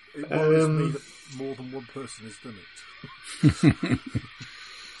 It worries me that more than one person has done it.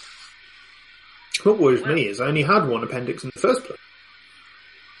 What worries me is I only had one appendix in the first place.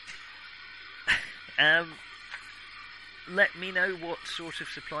 Let me know what sort of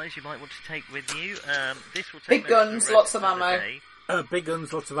supplies you might want to take with you. This will take big guns, lots of ammo. Big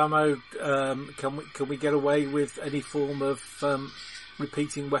guns, lots of ammo. Can we get away with any form of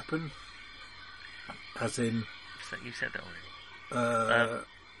repeating weapon? As in... So you said that already.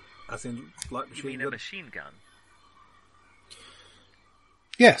 As in, like machine gun? You mean a machine gun?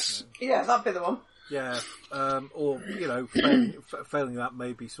 Yes. Yeah, that'd be the one. Yeah, or, failing that,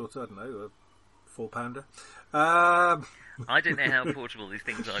 maybe sort of, I don't know, a 4-pounder. I don't know how portable these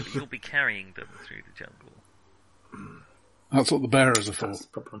things are, but you'll be carrying them through the jungle. That's what the bearers are for. That's the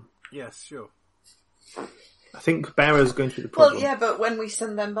problem. Yes, sure. I think bearers are going to be the problem. Well, yeah, but when we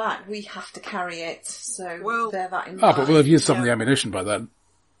send them back, we have to carry it, so bear that in mind. Ah, but we'll have used some of the ammunition by then.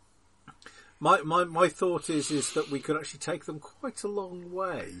 My thought is that we could actually take them quite a long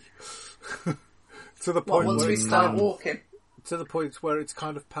way. To the point once where we start walking? To the point where it's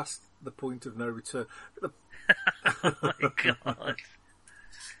kind of past the point of no return. Oh my god.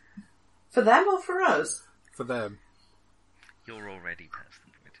 For them or for us? For them. You're already past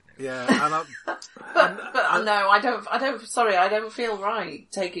the point of no return. Yeah, but no, I don't feel right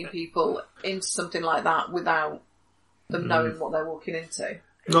taking people into something like that without them knowing what they're walking into.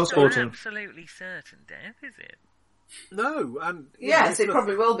 Not sporting. Absolutely certain death, is it? No, and Yes, it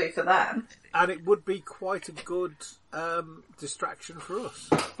probably will be for them. and it would be quite a good distraction for us.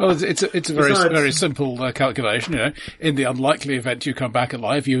 Well, it's a very Besides- very simple calculation. You know, in the unlikely event you come back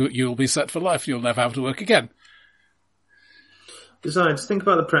alive, you'll be set for life. You'll never have to work again. Besides, think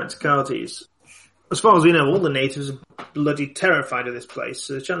about the practicalities. As far as we know, all the natives are bloody terrified of this place,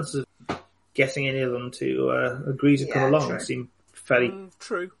 so the chances of getting any of them to agree to come Yeah, along true. seem fairly...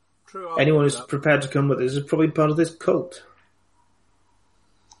 True. I'll Anyone agree who's with that. prepared to come with us is probably part of this cult.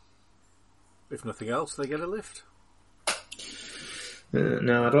 If nothing else, they get a lift.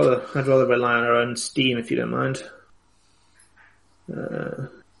 No, I'd rather rely on our own steam, if you don't mind.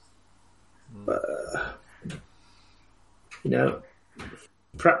 You know,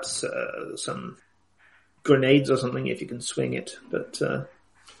 perhaps some grenades or something if you can swing it. But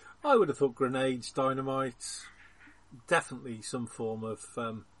I would have thought grenades, dynamite, definitely some form of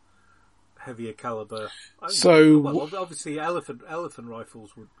heavier caliber. So- obviously, elephant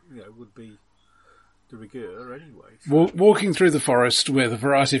rifles would be de rigueur anyway. Walking through the forest with a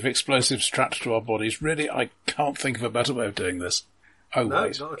variety of explosives strapped to our bodies, really, I can't think of a better way of doing this. Oh, No,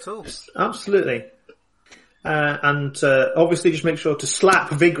 wait. not at all. absolutely. And obviously, just make sure to slap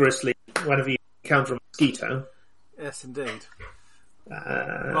vigorously whenever you encounter a mosquito. Yes, indeed.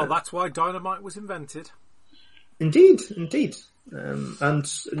 Well, that's why dynamite was invented. Indeed.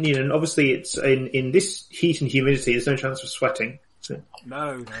 And obviously, it's in this heat and humidity. There's no chance of sweating. So,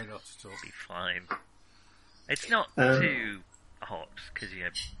 No, not at all. Be fine. It's not Um, too hot because you're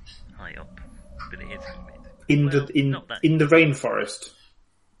high up, but it is humid. in Well, the not that. in the rainforest.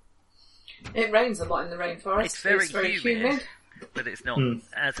 It rains a lot in the rainforest. It's very humid, but it's not Hmm.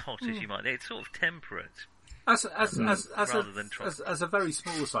 as hot as you might. It's sort of temperate. As Rather than tropical. a very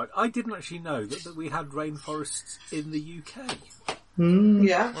small aside, I didn't actually know that we had rainforests in the UK.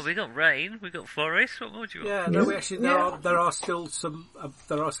 Yeah. Well, we got rain, we got forest. What more do you want? Yeah, no, we actually Yeah. there are still some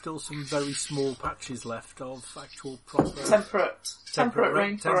very small patches left of actual proper Temperate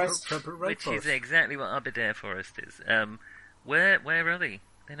rainforest. temperate Which is rainforest. exactly what Aberdare Forest is. Where are they?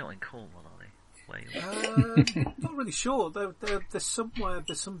 They're not in Cornwall, are they? Wales. Not really sure. There's somewhere.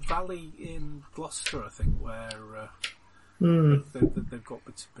 There's some valley in Gloucester, I think, where they've got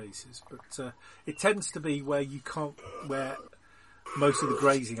bits and pieces. But it tends to be where most of the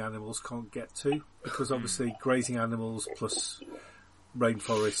grazing animals can't get to, because obviously grazing animals plus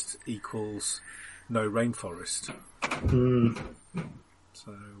rainforest equals no rainforest.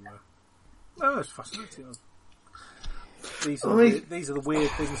 So, it's fascinating. These are the weird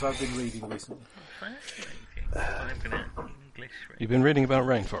things I've been reading recently. Fascinating. I'm gonna English. You've been reading about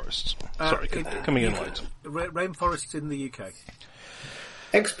rainforests. Sorry, coming in late. Rainforests in the UK.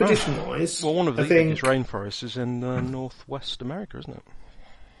 Expedition-wise, Well, one of the I think biggest rainforests is in northwest America, isn't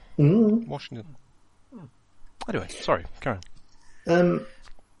it? Washington. Anyway, sorry, carry on.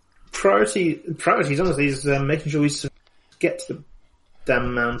 priorities honestly is making sure we get to the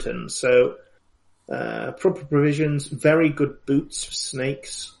damn mountain. So proper provisions, very good boots for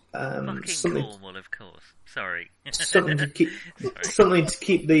snakes, Fucking something Cornwall, of course. Sorry. something to keep Sorry. something to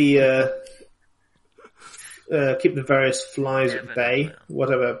keep the various flies at bay.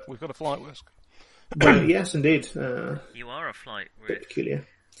 Whatever. We've got a flight whisk. Well, yes, indeed. You are a flight Bit risk. peculiar.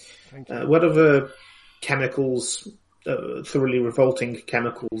 Thank you. Whatever chemicals, thoroughly revolting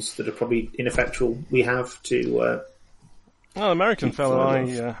chemicals that are probably ineffectual, we have to. Well, an American fellow I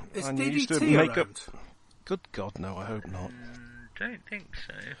knew used to DDT make up. around? Good God, no! I hope not. Don't think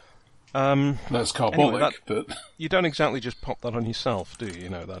so. That's carbolic, Anyway, but You don't exactly just pop that on yourself, do you? You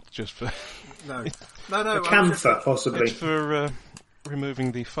know that just for No. A camphor, possibly. it's for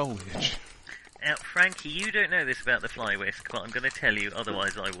removing the foliage. Now, Frankie, you don't know this about the fly whisk, but I'm going to tell you,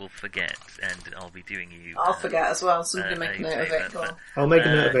 otherwise I will forget, and I'll be doing you... I'll forget as well. Somebody make a note of it. Go on. I'll make a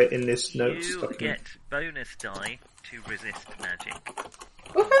note of it in this notes You document. get bonus die to resist magic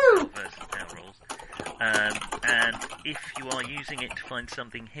Woohoo! versus power rolls. And if you are using it to find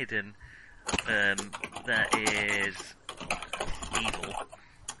something hidden that is evil,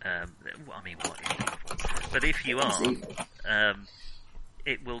 what is evil? But if you are,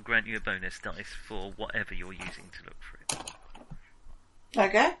 it will grant you a bonus dice for whatever you're using to look for it.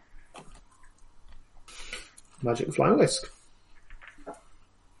 Okay. Magic fly whisk.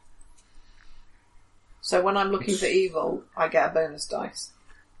 So when I'm looking for evil, I get a bonus dice.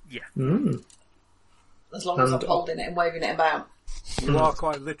 Yeah. As long as I'm And- holding it and waving it about. You are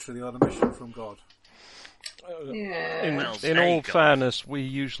quite literally on a mission from God. Yeah. Well, In there all you go. fairness, we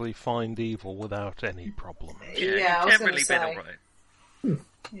usually find evil without any problem. Yeah, I was going generally to been say. alright.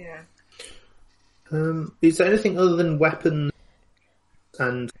 Yeah. Is there anything other than weapons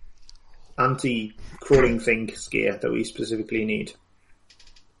and anti-crawling thing gear that we specifically need.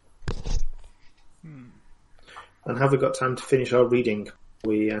 And have we got time to finish our reading?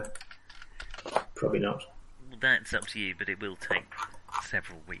 We probably not. Well, that's up to you, but it will take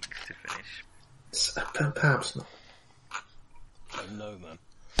several weeks to finish. Perhaps not. No, then.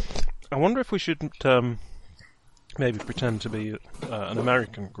 I wonder if we shouldn't maybe pretend to be an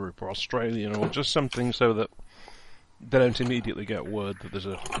American group or Australian or just something so that they don't immediately get word that there's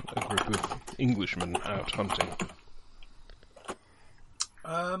a group of Englishmen out hunting.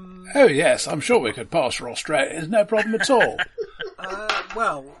 Oh yes, I'm sure we could pass for Australians, no problem at all.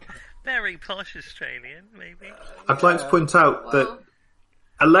 Well, Very posh Australian, maybe. I'd like to point out that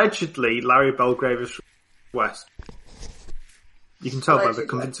allegedly Larry Belgrave is from West. You can tell by the Allegedly.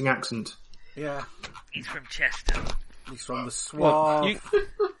 convincing accent. yeah, He's from Chester. he's from the Well, suave.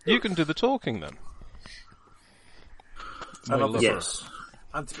 you can do the talking then. My And lover. Yes.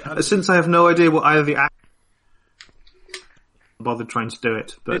 and Since I have no idea what either the accent bothered trying to do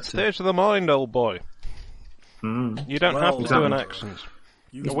it, but It's theatre of the mind, old boy. You don't Well, have to do an exactly. accent.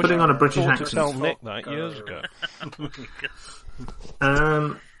 you he's I putting on a British thought to tell accent. Nick that years ago.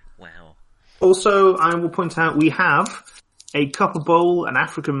 Wow. Also, I will point out we have a copper bowl, an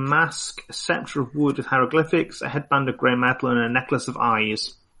African mask, a sceptre of wood with hieroglyphics, a headband of grey metal, and a necklace of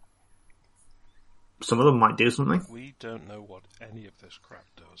eyes. Some of them might do something. We don't know what any of this crap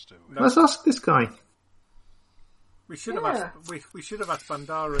does, do we? Let's ask this guy. we should have Yeah. asked. We should have asked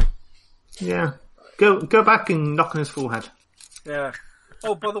Bandari. Yeah. Go back and knock on his forehead. Yeah.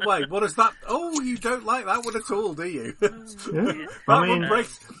 Oh, by the way, what is that? Oh, you don't like that one at all, do you? Yeah. That I mean,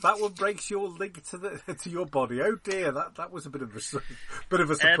 one breaks your link to your body. Oh dear, that was a bit of a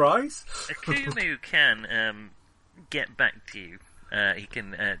surprise. Akumu can get back to you. He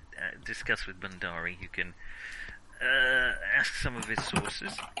can discuss with Bandari. You can ask some of his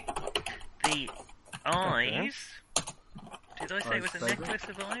sources. The eyes. Did I say it was a Eyes, necklace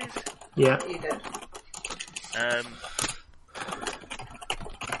of eyes? yeah. You did.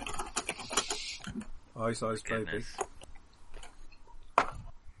 Eyes, baby. Goodness.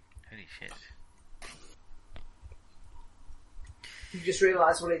 Holy shit. You just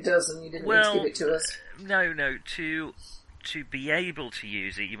realised what it does and you didn't need to give it to us. No. To be able to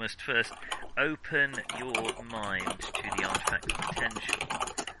use it, you must first open your mind to the artifact's potential,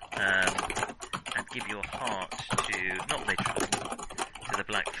 and give your heart to, not literally, to the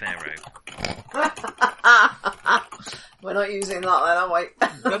Black Pharaoh. We're not using that then, are we?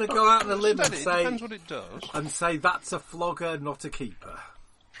 I'm gonna go out on a limb and It say depends what it does. that's a flogger, not a keeper.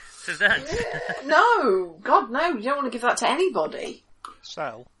 So that's No! God, no, you don't want to give that to anybody.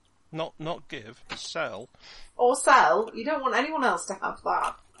 Sell. Not give. Sell. Or sell. You don't want anyone else to have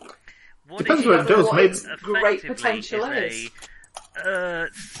that. what Depends it what it is does. What Maybe its great effectively potential is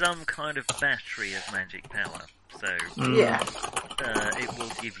is. some kind of battery of magic power. So Yeah. it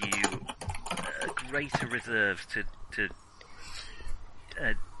will give you greater reserves to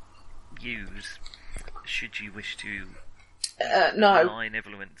use should you wish to No. line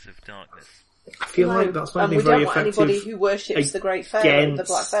influence of darkness. I feel No. like that's not And be we very don't want effective. anybody who worships the Great Pharaoh, the against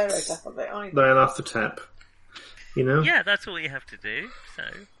Black Pharaoh definitely either. Then off the tap. You know? Yeah, that's all you have to do. So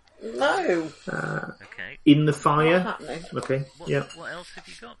No. okay, In the Not fire. happening. Okay. what, Yeah. what else have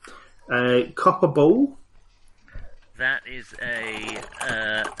you got? Copper bowl. That is a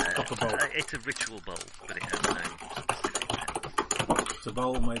it's a ritual bowl, but it has no specific purpose. It's a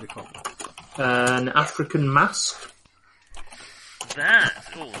bowl made of copper. An African mask. That's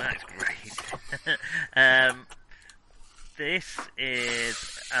great. This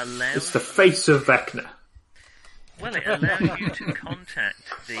allows. It's the face of Vecna. Well, it allows you to contact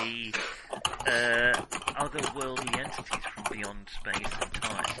the otherworldly entities from beyond space and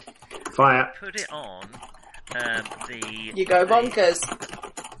time. Fire. Put it on the. You go bonkers.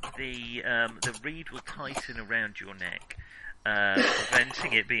 The reed will tighten around your neck,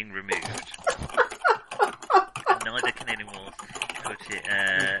 preventing it being removed. And neither can anyone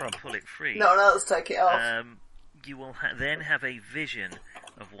pull it free. No one else take it off. You will then have a vision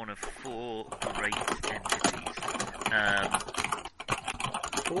of one of four great entities.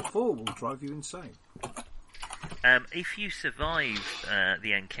 All four will drive you insane. If you survive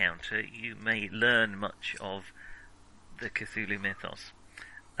the encounter, you may learn much of the Cthulhu mythos.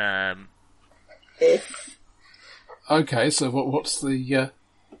 If. Okay, so what's the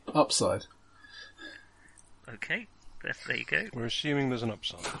upside? Okay, there you go. We're assuming there's an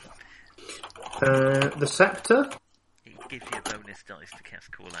upside. The scepter. It gives you a bonus dice to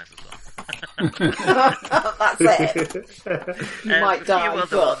cast Call Out as well. That's it. You might a die, few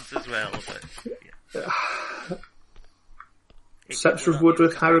other but... ones as well, but yeah. Sceptre will of not wood be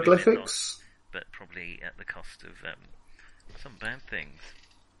with extremely bit hieroglyphics. lost, but probably at the cost of some bad things.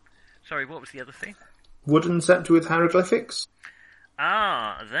 Sorry, what was the other thing? Wooden sceptre with hieroglyphics.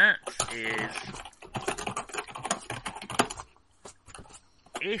 Ah, that is...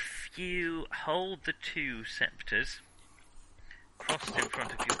 If you hold the two sceptres crossed in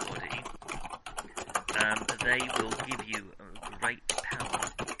front of your body, they will give you a great power.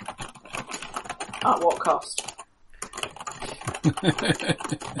 At what cost?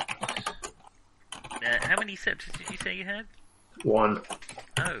 How many sceptres did you say you had? 1.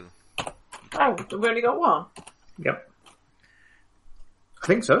 Oh. Oh, we've only got one. Yep. I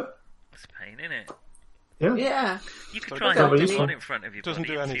think so. That's a pain, isn't it? Yeah. Yeah. You could So try it doesn't holding really- one in front of your doesn't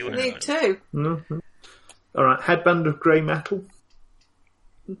body do and see what anything. Need happens. two. No. Alright, headband of grey metal.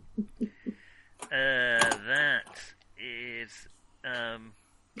 That is...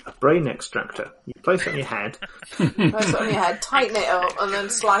 A brain extractor. You place it on your head. Place it on your head, tighten it up, and then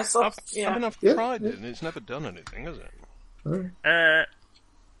slice off. I've Yeah. tried it, and it's never done anything, has it?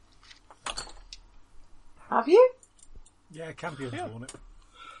 Have you? Yeah, Campion's worn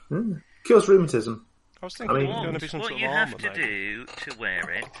it. Cures rheumatism. I was thinking I it mean- was going to be some What sort you of have armour, to maybe. do to wear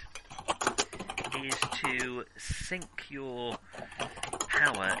it is to sink your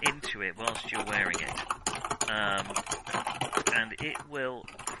power into it whilst you're wearing it. And it will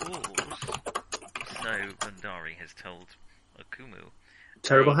cause, so Gundari has told Akumu,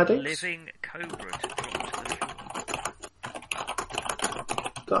 Terrible a headaches? living cobra to drop to the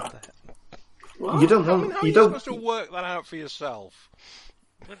floor. God. What? You don't How want. are You you don't. supposed to work that out for yourself?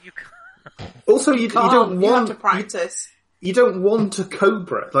 Well, you can't. Also, you don't You have want. to practice. You don't want a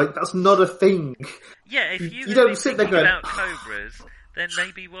cobra. Like that's not a thing. Yeah, if you, You had don't been sit there thinking going, about cobras, then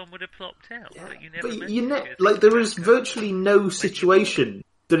maybe one would have plopped out. But you never But mentioned you you were like thinking there about is cobras. virtually no situation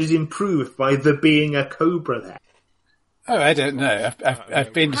that is improved by there being a cobra there. Oh, I don't know.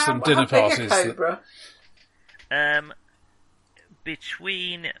 I've been to some dinner how big a parties. that- cobra?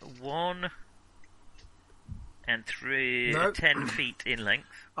 Between 1 and 3, No. 10 feet in length.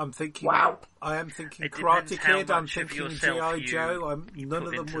 I'm thinking. Wow. I am thinking It Karate depends how Kid. I'm much of thinking yourself G.I. you Joe. None put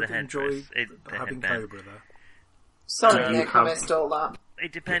of them into would the enjoy headdress, the having headband. Cobra there. Sorry, You Nick, I have- missed all that.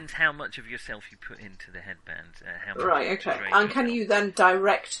 It depends how much of yourself you put into the headband. How much Right, okay. concentration. And can you then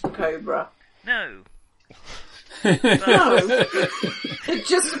direct the cobra? No. No. It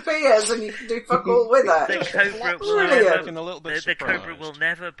just appears and you can do fuck all with The it. cobra will Brilliant. never, Looking a little bit the cobra surprised. will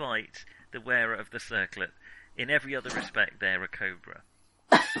never bite the wearer of the circlet. In every other respect, they're a cobra.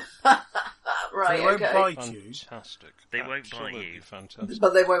 Right, They won't okay. bite you. Fantastic. They won't bite Absolutely you. fantastic.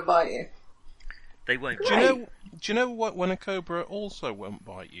 But they won't bite you. They won't Do bite you know what? When a cobra also won't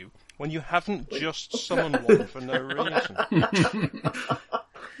bite you, when you haven't just summoned one for no reason.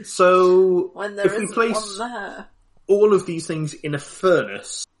 So When there if we isn't place one there. all of these things in a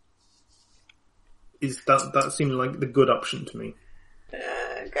furnace, is that seemed like the good option to me?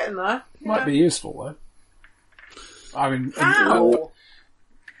 Getting there. Might be useful though. I mean, Ow!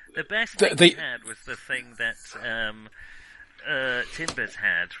 The best The- thing the- he had was the thing that Timbers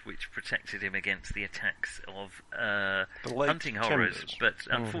had, which protected him against the attacks of The late hunting horrors, Timbers. but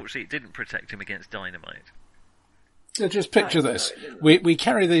unfortunately it didn't protect him against dynamite. So just picture this: we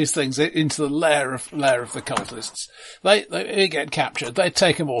carry these things into the lair of the cultists. They get captured. They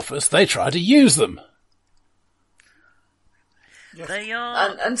take them off us. They try to use them. They are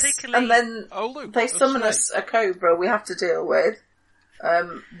And particularly... then Oh, look, they a summon snake. us a cobra we have to deal with.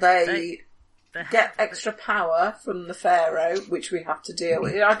 They they get extra power from the pharaoh, which we have to deal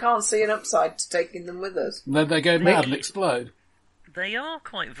with. I can't see an upside to taking them with us. And then they go mad and explode. They are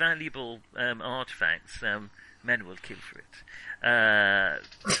quite valuable artifacts. Men will kill for it.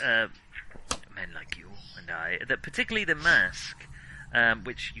 Men like you and I. Particularly the mask,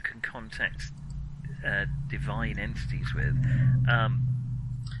 which you can contact divine entities with.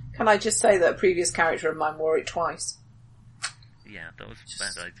 Can I just say that a previous character of mine wore it twice? Yeah, that was a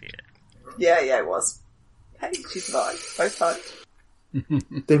bad idea. Yeah, it was. Hey, she's fine. Both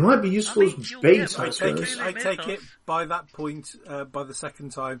times. They might be useful I mean, as you'll bait, get I one. suppose. I take it by that point, by the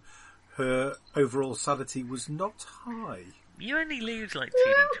second time, her overall sanity was not high. You only lose like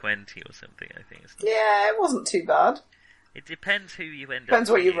 2d20 or something, I think. Yeah, it wasn't too bad. It depends who you end Depends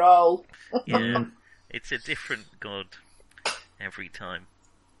up what you being. roll. Yeah, it's a different god every time.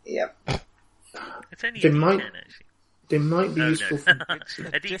 Yep. It's only They a d10 might- actually. They might be Oh, useful. no. For...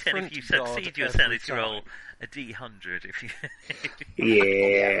 a d10 if different you god succeed your every sanity time. roll, a d100 if you...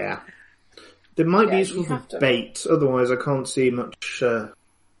 Yeah. They might be Yeah, useful you for have to. bait. Otherwise, I can't see much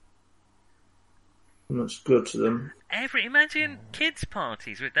good to them. Imagine kids'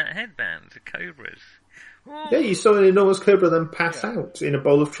 parties with that headband, the cobras. Yeah, you saw an enormous cobra then pass out in a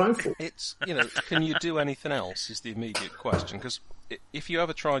bowl of trifle. It's, can you do anything else is the immediate question, because if you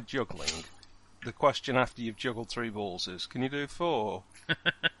ever tried juggling, the question after you've juggled 3 balls is, can you do 4?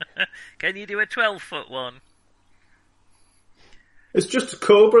 Can you do a 12-foot one? It's just a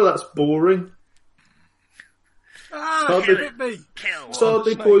cobra, that's boring. Hardly bit me. Kill. It's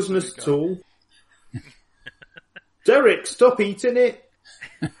hardly poisonous at all. Derek, stop eating it.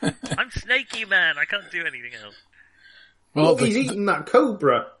 I'm Snaky Man. I can't do anything else. Well, He's eating that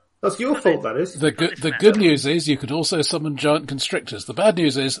cobra. That's your fault, that is. the good news is you could also summon giant constrictors. The bad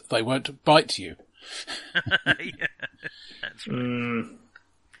news is they won't bite you. Yeah, that's right.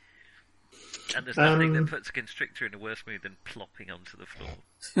 And there's nothing that puts a constrictor in a worse mood than plopping onto the floor.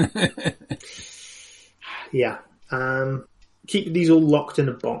 Yeah. Keep these all locked in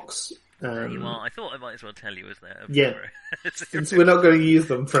a box. There you are. I thought I might as well tell you as that. Yeah. Since we're not going to use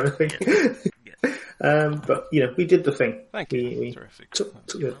them for anything. Yeah. But, we did the thing. Thank you. We Terrific. took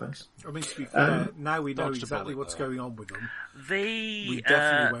the advice. I mean, to be fair, now we know dodged a exactly bullet what's there. going on with them. The We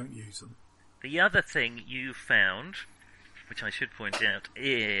definitely won't use them. The other thing you found, which I should point out,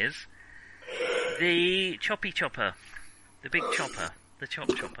 is the choppy chopper. The big chopper. The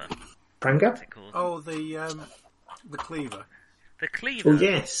chop chopper. Pranga? What's it called? Oh, the cleaver. The cleaver Oh,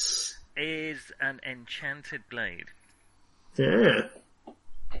 yes. is an enchanted blade. Yeah.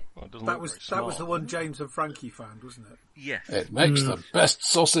 Well, it doesn't That look was very that was the smart. one James and Frankie found, wasn't it? Yes. It makes the best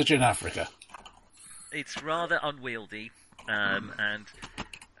sausage in Africa. It's rather unwieldy, and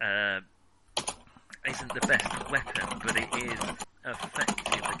isn't the best weapon, but it is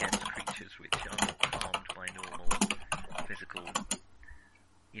effective against creatures which are not harmed by normal physical,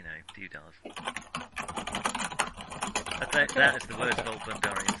 doodads. But that is the word of old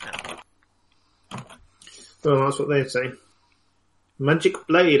Bundari himself. Well, that's what they say. Magic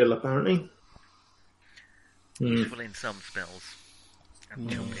blade, apparently. Useful in some spells. And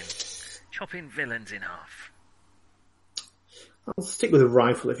chopping villains in half. I'll stick with a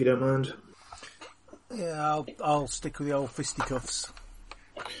rifle if you don't mind. Yeah, I'll stick with the old fisticuffs.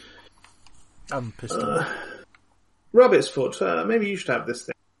 And pistol. Rabbit's foot. Maybe you should have this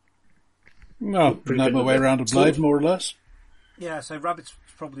thing. No, Pretty know good my with way it. around a blade, more or less. Yeah, so rabbit's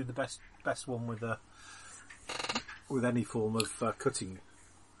probably the best one with any form of cutting.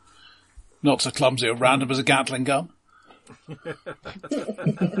 Not so clumsy or random as a Gatling gun.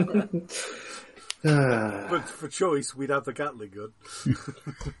 But for choice, we'd have the Gatling gun.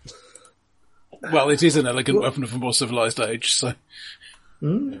 Well, it is an elegant weapon of a more civilised age, so...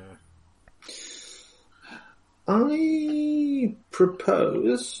 Yeah. I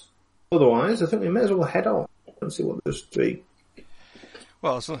propose... Otherwise, I think we may as well head on and see what there's to be.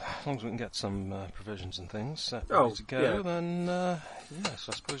 Well, as long as we can get some provisions and things ready to go, yeah. then yes,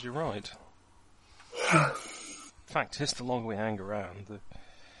 I suppose you're right. Fact is, the longer we hang around, the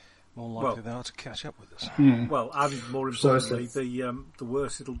more likely they are to catch up with us. Well, and more importantly, the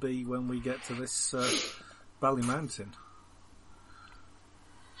worse it'll be when we get to this Valley Mountain.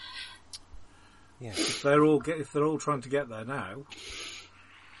 Yeah. If they're all trying to get there now,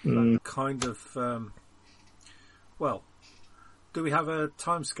 that kind of well, do we have a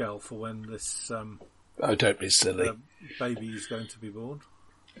timescale for when this Oh, don't be silly. baby is going to be born?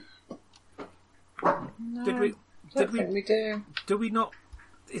 No, Did we? I don't think we do. Do we not?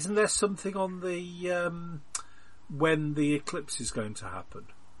 Isn't there something on the when the eclipse is going to happen?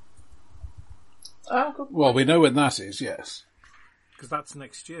 Oh, good. Well, we know when that is, yes. Because that's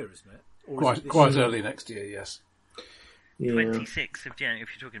next year, isn't it? Or is it this Quite year? early next year, yes. Yeah. 26th of January, if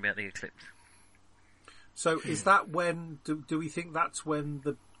you're talking about the eclipse. So is that when? Do we think that's when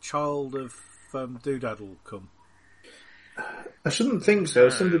the child of Doodad will come? I shouldn't think so,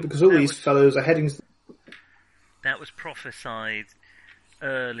 simply because all these fellows are heading... That was prophesied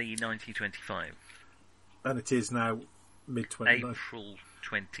early 1925. And it is now mid-29. April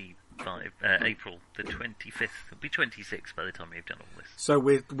 25. April the 25th. It'll be 26 by the time we've done all this. So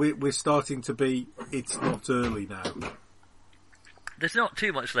we're starting to be. It's not early now. There's not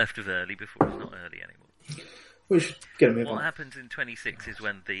too much left of early before it's not early anymore. We should get a move What on. happens in 26 is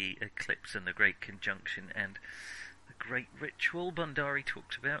when the eclipse and the Great Conjunction and the Great Ritual Bundari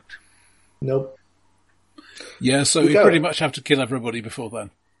talked about. Nope. Yeah, so We we go. pretty much have to kill everybody before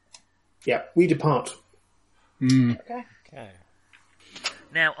then. Yeah, we depart. Okay. Okay.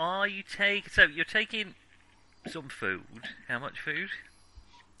 Now, so you're taking some food. How much food?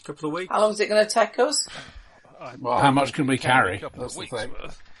 Couple of weeks. How long is it going to take us? Well, how much can we carry? A couple That's of the weeks thing.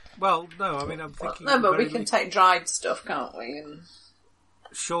 worth. Well, no, I mean I'm thinking. No, but we very can least- take dried stuff, can't we? And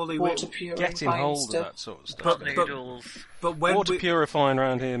surely water Getting purifying hold stuff. of that sort of stuff. Pot But- noodles. But when Water we, purifying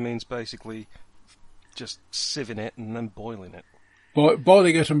around here means basically just sieving it and then boiling it.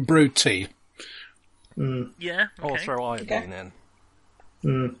 Boiling it and brew tea. Yeah, Or okay. throw iodine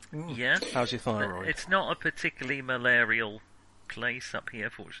in. Yeah. How's your thyroid? It's not a particularly malarial place up here,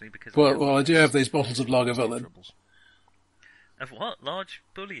 fortunately, because Well, I do have these bottles of Lagavulin. of what? Large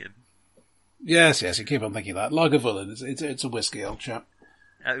bullion? Yes, you keep on thinking that. Lagavulin, it's a whiskey, old chap.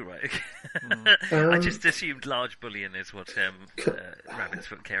 Oh, right. I just assumed large bullion is what Rabbit's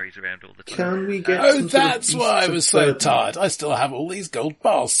Foot carries around all the time. Can we get Oh, some sort of that's why I Easter was so burden? tired. I still have all these gold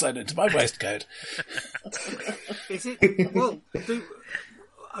bars sewn into my waistcoat. Is it? Well,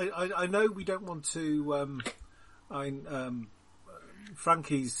 I know we don't want to.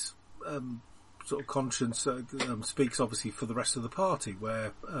 Frankie's sort of conscience speaks obviously for the rest of the party,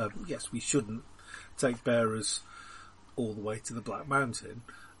 where yes, we shouldn't take bearers all the way to the Black Mountain,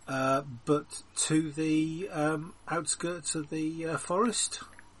 but to the outskirts of the forest.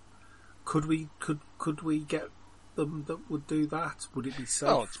 Could we get them that would do that? Would it be safe?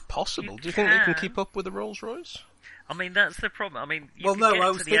 Oh, it's possible. Do you think they can keep up with the Rolls Royce? I mean, that's the problem. I mean, you Well, can no, get I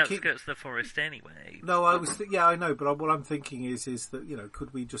to was the thinking- outskirts of the forest anyway. No, I was yeah, I know, but what I'm thinking is that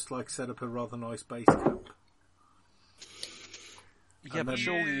could we just set up a rather nice base camp? Yeah, but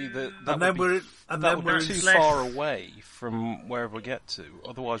surely that And then would we're be too less- far away from wherever we get to.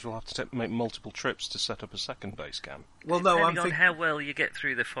 Otherwise, we'll have to make multiple trips to set up a second base camp. Well, no, I'm Depending on thinking. how well you get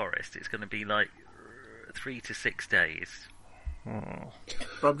through the forest, it's going to be like 3 to 6 days.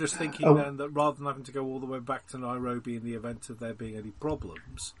 But I'm just thinking then that rather than having to go all the way back to Nairobi in the event of there being any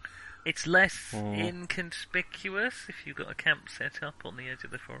problems, It's less inconspicuous if you've got a camp set up on the edge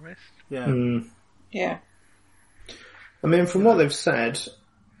of the forest. yeah. Yeah. I mean, from what they've said,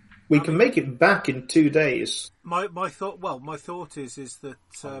 we can make it back in 2 days My thought is that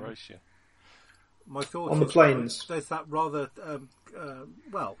Horatio. my thought on the is plains. there's that rather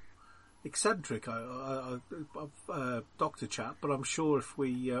eccentric doctor chap, but I'm sure if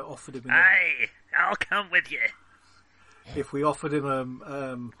we offered him Aye, I'll come with you. if we offered him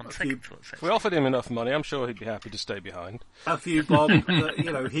On a few second thoughts, If we offered him enough money, I'm sure he'd be happy to stay behind. bob,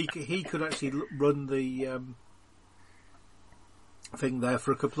 he could actually run the thing there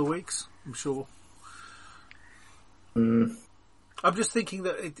for a couple of weeks. I'm sure. I'm just thinking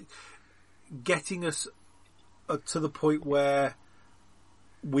that getting us to the point where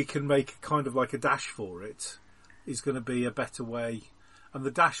we can make kind of like a dash for it is going to be a better way. And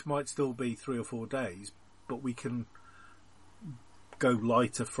the dash might still be 3 or 4 days, but we can go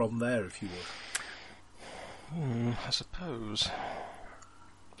lighter from there, if you would. I suppose.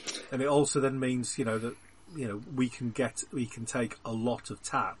 And it also then means, that we can take a lot of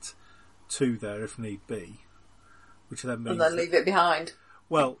tat to there if need be, which then means And then leave it behind.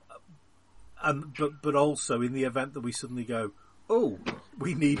 well, but also in the event that we suddenly go, oh,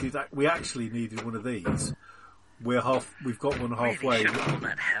 we actually needed one of these. We've got one halfway. Really should have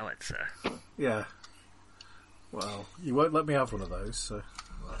that howitzer. Yeah. Well, you won't let me have one of those, so.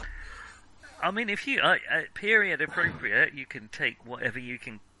 I mean, if you period appropriate, you can take whatever you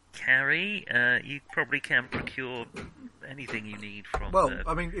can carry. You probably can procure anything you need from. Well, the,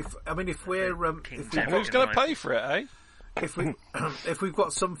 I mean, if we're King's if, we, African Who's going to pay for it, eh? if we've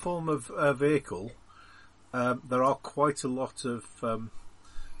got some form of vehicle, there are quite a lot of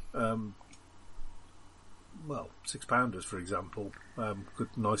 6-pounders, for example, could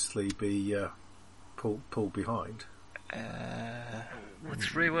nicely be pulled behind.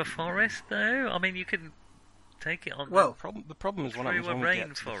 through a forest, though. I mean, you can take it on. Well, The problem is what happens Through a when we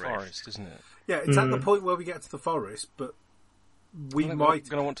get to the rainforest. forest, isn't it? Yeah, it's at the point where we get to the forest, but we might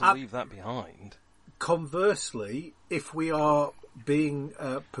going to want to leave that behind. Conversely, if we are being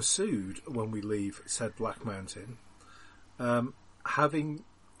pursued when we leave said Black Mountain, having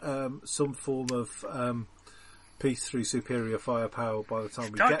some form of peace through superior firepower by the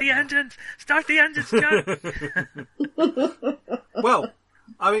time we Start get the there. engines! Start the engines, go! Well,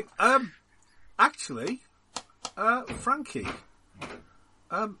 I mean, actually, Frankie,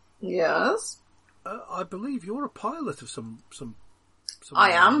 Yes. I believe you're a pilot of some.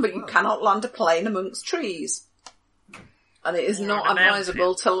 I am, but you Well, cannot land a plane amongst trees. And it is Or not on a advisable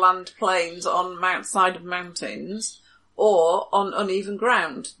mountain. to land planes on side of mountains or on uneven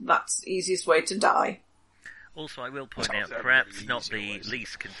ground. That's the easiest way to die. Also, I will point out, perhaps not the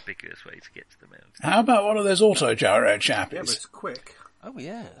least conspicuous way to get to the mountain. How about one of those auto gyro Yeah, but chappies? it's quick. Oh,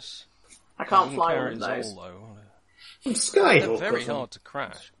 yes. I can't You can fly carry one of us those. all, though. They're Skyhawk. very or something. hard to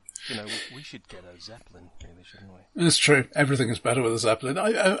crash. We should get a Zeppelin, really, shouldn't we? It's true. Everything is better with a Zeppelin.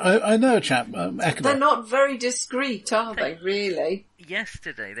 I know a chap, They're Eckler. not very discreet, are they, really?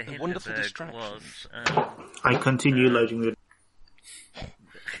 Yesterday, the wonderful Hindenburg distractions. was... I continue loading the.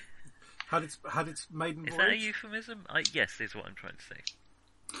 Had its maiden Is voyage? that a euphemism? Yes, is what I'm trying to say.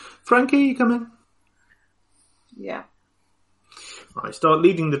 Frankie, you come in. Yeah. Right, start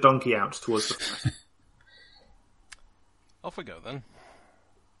leading the donkey out towards the forest. Off we go then.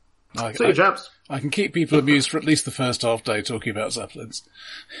 See you, chaps. I can keep people amused for at least the first half day talking about Zeppelins.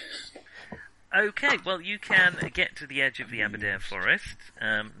 Okay, well, you can get to the edge of the Aberdare Forest,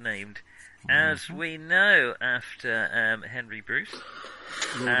 named, as we know, after Henry Bruce.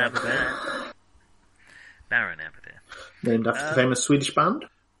 Baron Aberdare. Named after the famous Swedish band.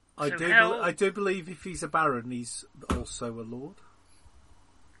 I do believe if he's a baron, he's also a lord.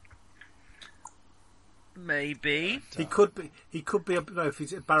 Maybe. He could be if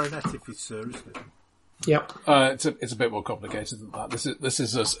he's a baronet, if he's sir, isn't it? Yep. It's a bit more complicated than that. This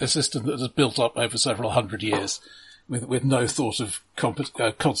is a system that has built up over several hundred years, with no thought of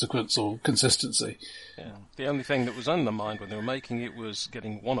consequence or consistency. Yeah. The only thing that was on their mind when they were making it was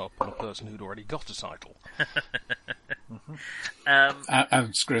getting one up on a person who'd already got a title.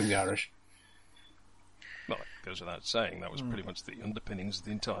 And screwing the Irish. Well, it goes without saying, that was pretty much the underpinnings of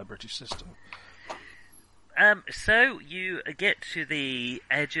the entire British system. So you get to the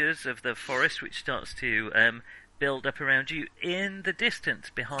edges of the forest, which starts to build up around you. In the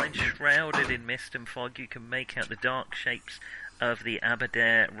distance, behind, shrouded in mist and fog, you can make out the dark shapes of the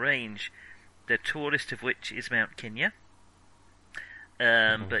Aberdare Range, the tallest of which is Mount Kinya.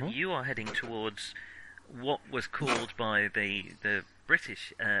 But you are heading towards what was called by the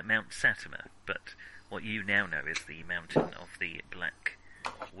British Mount Satima, but what you now know is the Mountain of the Black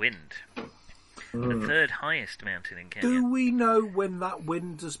Wind. The third highest mountain in Kenya. Do we know when that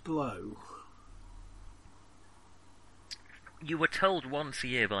wind does blow? You were told once a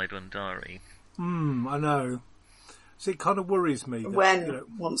year by Bundari. I know. So it kind of worries me. That,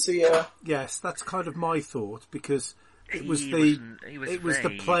 once a year? Yes, that's kind of my thought, because it was He was the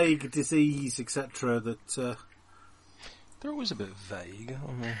vague. plague, disease, etc. that... They're always a bit vague,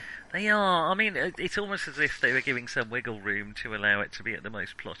 aren't they? They are. I mean, it's almost as if they were giving some wiggle room to allow it to be at the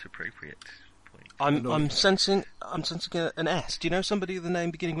most plot appropriate point. I'm sensing an S. Do you know somebody with a name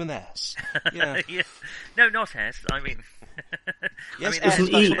beginning with an S? Yeah. Yeah. No, not S. I mean... Yes, I mean, S,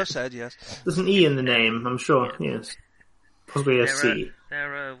 that's what I said, yes. There's an E in the name, I'm sure, yes. Possibly a C.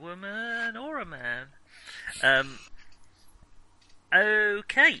 They're a woman or a man.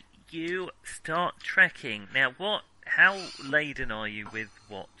 Okay, you start trekking. Now, how laden are you with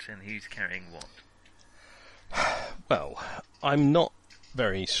what, and who's carrying what? Well, I'm not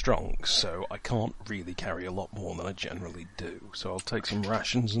very strong, so I can't really carry a lot more than I generally do. So I'll take some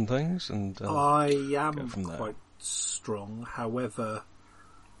rations and things, and I am go from there. quite strong, however...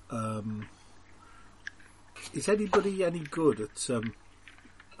 is anybody any good at...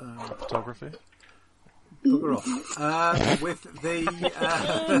 photography? Bugger off. With the...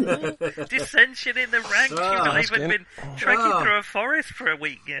 Dissension in the ranks. You've not even been trekking through a forest for a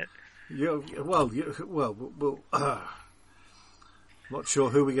week yet. Not sure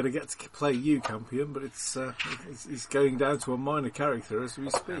who we're going to get to play you, Campion, but it's going down to a minor character as we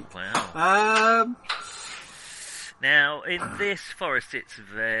speak. Wow. Now, in this forest, it's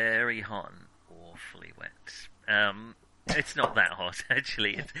very hot and awfully wet. It's not that hot,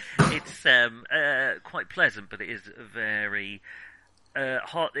 actually. It's quite pleasant, but it is very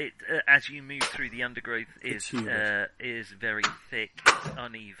hot. As you move through, the undergrowth is very thick. It's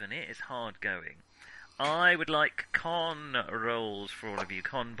uneven. It is hard going. I would like con rolls for all of you.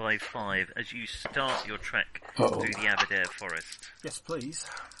 Con by 5 as you start your trek through the Aberdare Forest. Yes, please.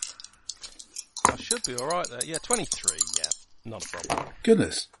 I should be alright there. Yeah, 23, yeah. Not a problem.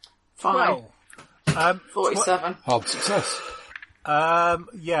 Goodness. 5. 47. Hard success.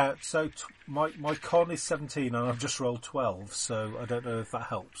 Yeah, so my con is 17 and I've just rolled 12, so I don't know if that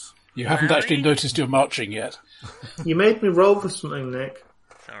helps. You haven't actually noticed you're marching yet. You made me roll for something, Nick.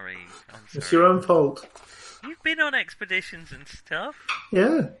 Sorry, I'm sorry. It's your own fault. You've been on expeditions and stuff.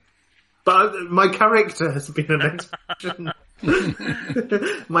 Yeah. But my character has been an expedition.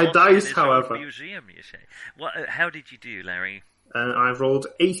 My dice, however. Museum, you say. How did you do, Larry? I rolled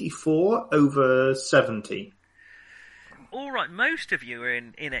 84 over 70. All right, most of you are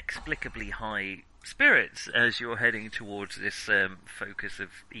in inexplicably high spirits as you're heading towards this focus of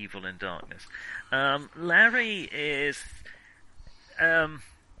evil and darkness. Larry is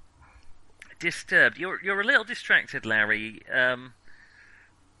disturbed. You're a little distracted, Larry.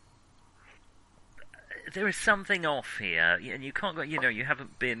 There is something off here, and you can't go. You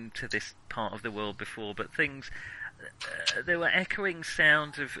haven't been to this part of the world before, but things. There were echoing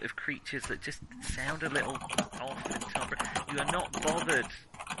sounds of creatures that just sound a little off and timbre. You are not bothered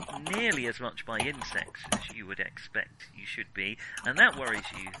nearly as much by insects as you would expect you should be, and that worries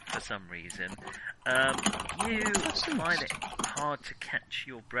you for some reason. You find it hard to catch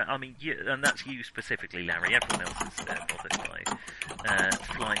your breath. I mean, and that's you specifically, Larry. Everyone else is bothered by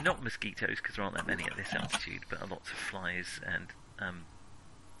flying. Not mosquitoes, because there aren't that many at this altitude, but lots of flies and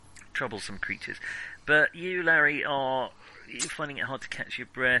troublesome creatures. But you, Larry, you're finding it hard to catch your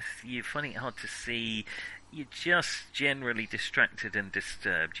breath. You're finding it hard to see. You're just generally distracted and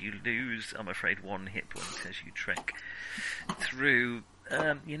disturbed. You lose, I'm afraid, 1 hit point as you trek through.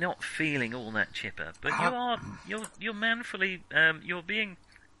 You're not feeling all that chipper, but you're manfully. You're being.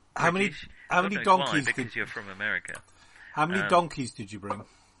 How many donkeys? Because you're from America. How many donkeys did you bring?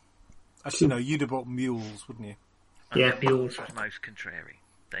 Actually, no. You'd have brought mules, wouldn't you? Yeah, mules. Most contrary.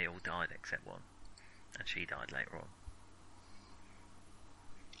 They all died except one, and she died later on.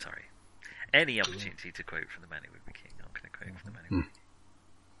 Sorry. Any opportunity to quote from The Man Who Would Be King, I'm going to quote from The Man Who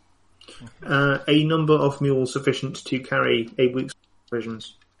Would Be King. A number of mules sufficient to carry a week's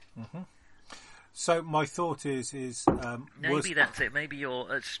provisions. Mm-hmm. So my thought is maybe that's it. Maybe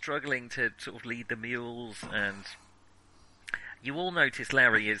you're struggling to sort of lead the mules, and you all notice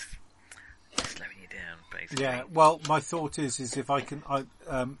Larry is slowing you down, basically. Yeah. Well, my thought is if I can,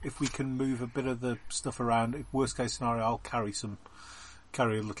 if we can move a bit of the stuff around. Worst case scenario, I'll carry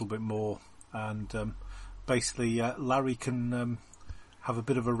a little bit more, and basically Larry can have a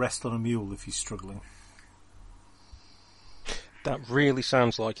bit of a rest on a mule if he's struggling. That really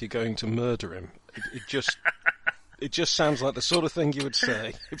sounds like you're going to murder him. It just sounds like the sort of thing you would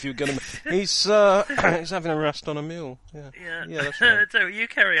say if you were going to. He's having a rest on a mule. Yeah, that's right. So you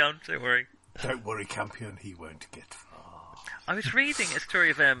carry on. Don't worry. Don't worry, Campion. He won't get far. I was reading a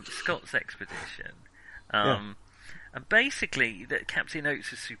story of Scott's expedition. And basically, that Captain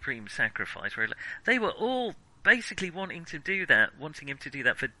Oates' supreme sacrifice, where they were all basically wanting him to do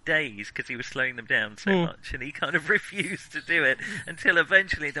that for days because he was slowing them down so much, and he kind of refused to do it until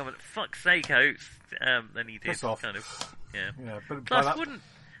eventually they went, "Fuck's sake, Oates!" Then he did kind of, yeah. But plus,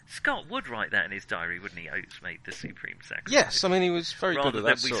 Scott would write that in his diary, wouldn't he? Oates made the supreme sacrifice. Yes, I mean he was very good at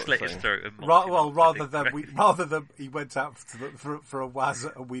that sort of thing. Rather than we slit his throat and rather than he went out for a waz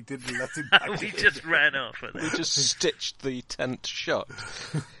and we didn't let him back. We just ran off. We just stitched the tent shut.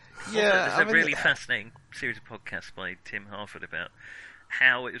 Yeah, there's a really fascinating series of podcasts by Tim Harford about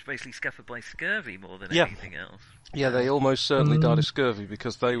how it was basically scuppered by scurvy more than anything else. Yeah, they almost certainly died of scurvy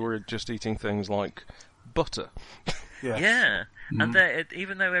because they were just eating things like butter. Yeah, and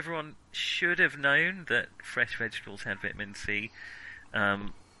even though everyone should have known that fresh vegetables had vitamin C,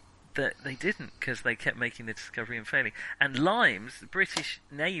 that they didn't because they kept making the discovery and failing. And limes, the British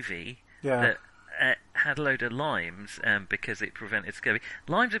Navy that had a load of limes because it prevented scurvy.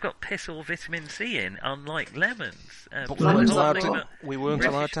 Limes have got piss or vitamin C in, unlike lemons. But we weren't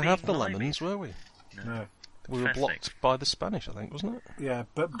allowed to have the lemons, were we? No. We were blocked by the Spanish, I think, wasn't it? Yeah,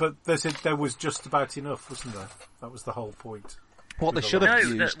 but there was just about enough, wasn't there? That was the whole point. What they should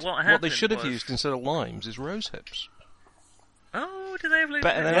have used instead of limes is rose hips. Oh, do they have rose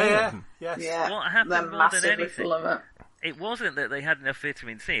better hips? than Yeah. What happened They're more than anything? full of it. It wasn't that they had enough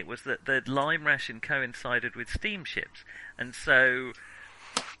vitamin C, it was that the lime ration coincided with steamships. And so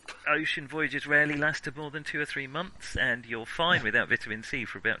ocean voyages rarely lasted more than 2 or 3 months, and you're fine without vitamin C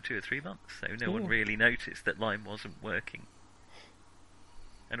for about 2 or 3 months. So no one really noticed that lime wasn't working.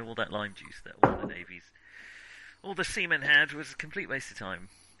 And all that lime juice that all the seamen had was a complete waste of time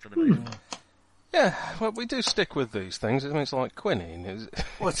for the most part. Yeah, well, we do stick with these things. I mean, it's like quinine.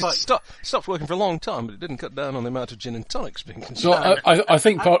 It's like stopped working for a long time, but it didn't cut down on the amount of gin and tonics being consumed. So I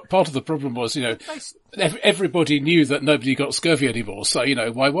think part of the problem was, everybody knew that nobody got scurvy anymore, so,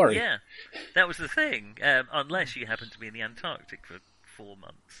 why worry? Yeah, that was the thing, unless you happened to be in the Antarctic for 4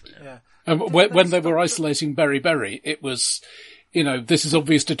 months. And when they were isolating Berry, it was, this is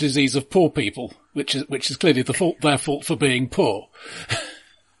obviously a disease of poor people, which is clearly their fault for being poor.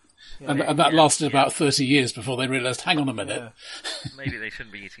 And that lasted about 30 years before they realised, hang on a minute. Yeah. Maybe they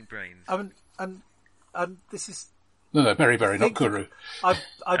shouldn't be eating brains. And this is... No, Berry, not Kuru. I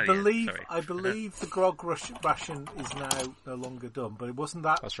believe the grog ration is now no longer done, but it wasn't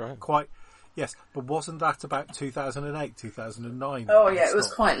that That's right. quite... Yes, but wasn't that about 2008, 2009? Oh yeah, it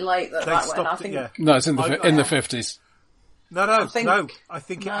was quite late that went. I think. No, it's in the 50s. No. I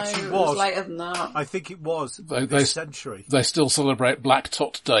think it actually was. It was later than that. I think it was this century. They still celebrate Black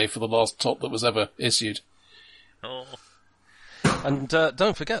Tot Day for the last tot that was ever issued. Oh. And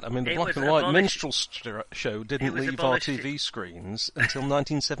don't forget, I mean, the It black was and white abolished. minstrel show didn't It was leave our abolished. TV screens until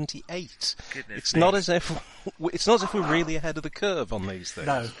 1978. Goodness It's me. not as if we're really ahead of the curve on these things.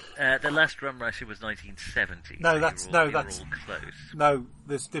 No, The last Rum Russia was 1970. No, so that's- you're no, all, you're that's- all close. no.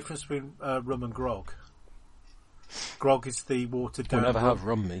 There's a difference between rum and grog. Grog is the watered We'll down. never have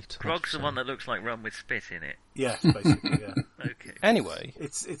rum meat. Grog's the one that looks like rum with spit in it. Yes, basically. Yeah. Okay. Anyway,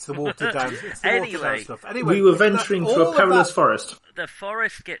 It's the watered down. It's the Anyway. watered down stuff. Anyway, We were venturing all through a of perilous that- forest. The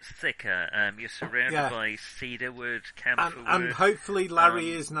forest gets thicker. You're surrounded Yeah. by cedar wood, camphor and wood. hopefully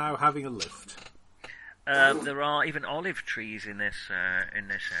Larry is now having a lift. There are even olive trees in this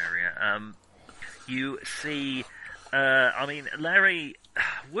area. You see, I mean, Larry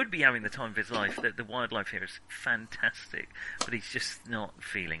would be having the time of his life. The wildlife here is fantastic, but he's just not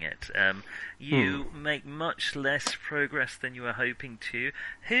feeling it. You make much less progress than you were hoping to.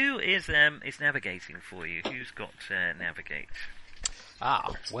 Who is navigating for you? Who's got navigate?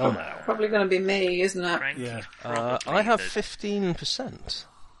 well now. Probably going to be me, isn't it? Frankie's Yeah. probably I have the- 15%.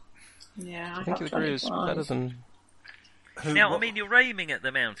 Yeah, I think you agree is better than... Now, I mean, you're aiming at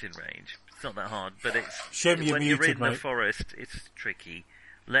the mountain range. It's not that hard, but it's Shame you're when you're muted, in the mate. forest, it's tricky.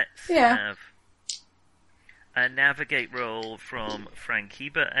 Let's Yeah. have a navigate roll from Frankie,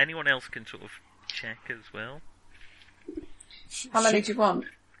 but anyone else can sort of check as well. How many do you want?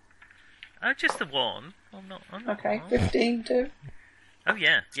 Just the one. I'm not. Okay, 15 too. Oh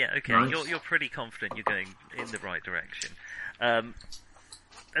yeah, okay. Nice. You're pretty confident you're going in the right direction.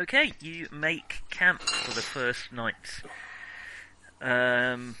 Okay, you make camp for the first night.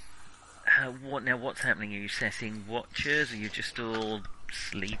 What's happening? Are you setting watchers? Are you just all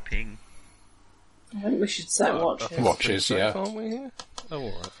sleeping? I think we should set watches. Watches, yeah. Aren't we here? Oh,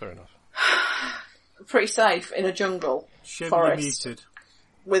 all right, fair enough. Pretty safe in a jungle Shim, you're forest muted.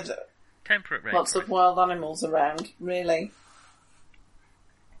 with Temperate range. lots of wild animals around. Really,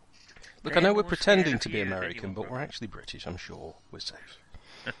 Look, I They're know we're more pretending scared to of be you than American, you but are. we're actually British. I'm sure we're safe.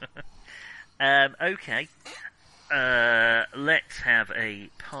 Okay. Let's have a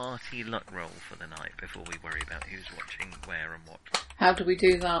party luck roll for the night before we worry about who's watching where and what. how do we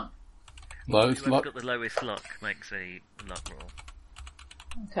do that? Loath, Whoever's luck, got the lowest luck makes a luck roll.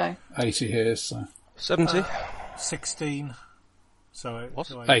 Okay, 80 here, so 70. 16. So What?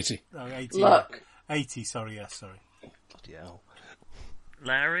 so 80. Oh, 80. luck. 80. Sorry. Yes. Sorry. Bloody hell.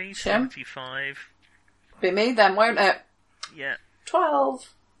 Larry, Shem? 75. Be me then, won't it? Yeah. 12.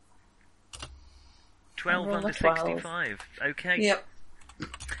 12 roll a under 12. 65. Okay. Yep.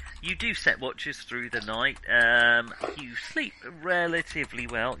 You do set watches through the night. You sleep relatively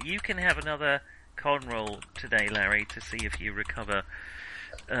well. You can have another con roll today, Larry, to see if you recover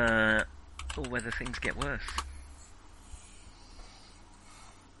or whether things get worse.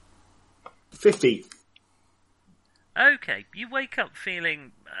 50. Okay, you wake up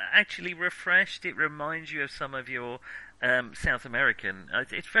feeling actually refreshed. It reminds you of some of your South American.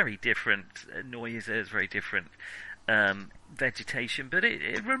 It's very different noises, very different vegetation, but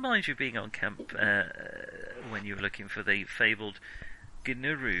it reminds you of being on camp when you were looking for the fabled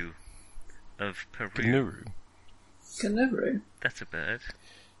Gnuru of Peru. Gnuru. Kangaroo. That's a bird.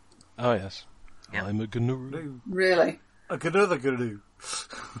 Oh, yes. Yeah. I'm a Gnuru. Really? Another guru.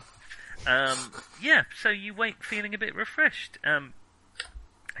 Yeah, so you wake feeling a bit refreshed, and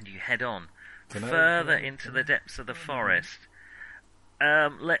you head on further into the depths of the forest.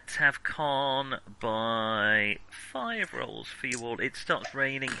 Let's have con by 5 rolls for you all. It starts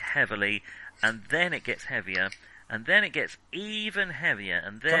raining heavily, and then it gets heavier, and then it gets even heavier,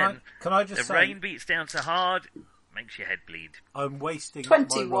 and then Can I just the say, rain beats down so hard, makes your head bleed. I'm wasting my roll.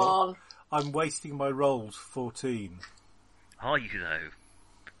 21. I'm wasting my rolls. 14. Are you, though?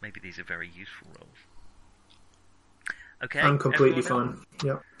 Maybe these are very useful rolls. Okay. I'm completely everyone else? fine.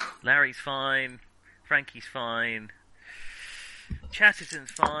 Yep. Larry's fine. Frankie's fine. Chatterton's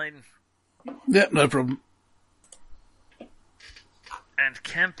fine. Yep, no problem. And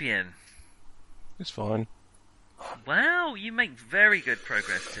Campion. It's fine. Wow, you make very good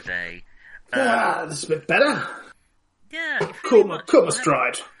progress today. This is a bit better. Yeah. you feel Caught my much better.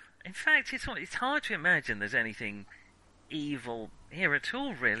 stride. In fact, it's hard to imagine there's anything evil here at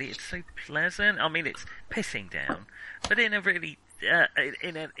all, really. It's so pleasant. I mean, it's pissing down, but in a really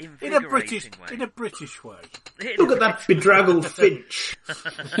in an invigorating way. In a British way. Look at that bedraggled finch. Yes,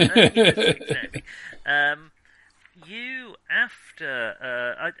 exactly. You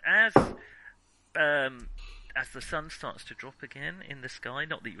after as the sun starts to drop again in the sky,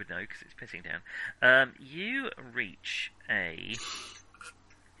 not that you would know because it's pissing down, you reach a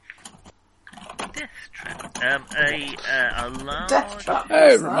death trap. A large. Death trap. Oh,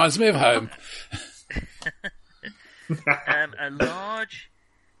 it reminds me of home. a large,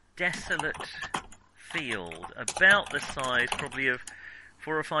 desolate field, about the size probably of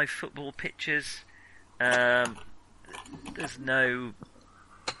 4 or 5 football pitches. There's no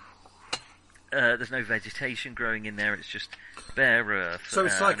vegetation growing in there. It's just bare earth. So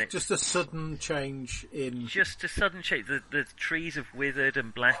it's like just a sudden change in... Just a sudden change. The trees have withered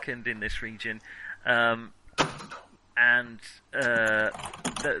and blackened in this region. And it's an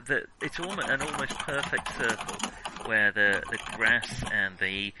almost perfect circle where the grass and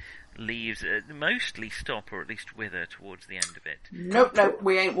the leaves mostly stop or at least wither towards the end of it. Nope,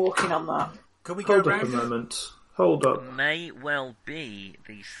 we ain't walking on that. Can we go Hold up a round? moment. Hold up. May well be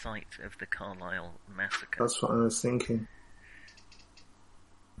the site of the Carlisle massacre. That's what I was thinking.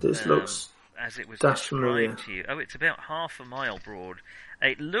 This looks as it was dash familiar. described to you. Oh, it's about half a mile broad.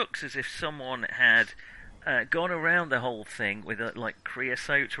 It looks as if someone had gone around the whole thing with like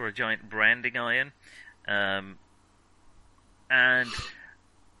creosote or a giant branding iron, and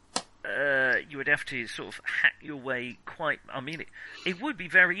you would have to sort of hack your way quite... I mean, it would be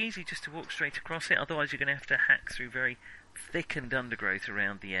very easy just to walk straight across it, otherwise you're going to have to hack through very thickened undergrowth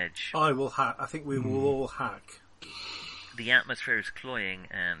around the edge. I will hack. I think we will all hack. The atmosphere is cloying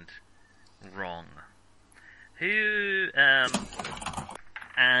and wrong. Who, and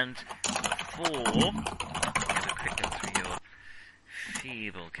for... Have a quick look through your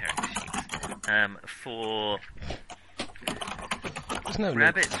feeble character sheets. For... There's no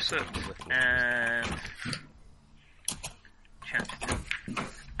Rabbit Foot and Chatterton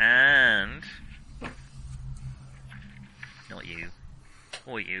and not you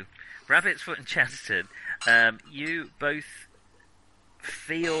or you, Rabbit's Foot and Chatterton. You both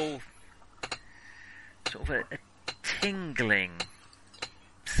feel sort of a tingling,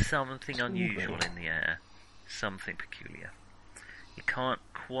 something unusual in the air, something peculiar. You can't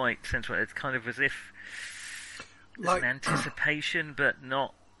quite sense what it's kind of as if. Like an anticipation, but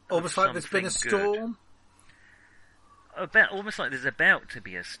not almost like there's been a storm. Almost like there's about to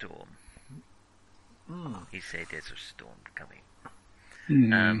be a storm. He said there's a storm coming.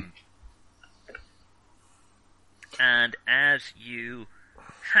 And as you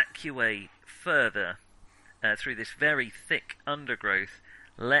hack your way further through this very thick undergrowth,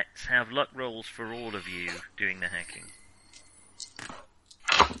 let's have luck rolls for all of you doing the hacking.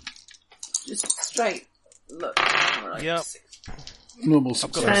 Just straight. Look, yep. Normal I've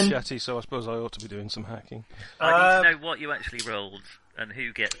got a machete, so I suppose I ought to be doing some hacking. I need to know what you actually rolled and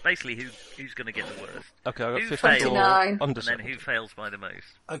who's going to get the worst. Okay, I got who 54 failed, under and then who fails by the most.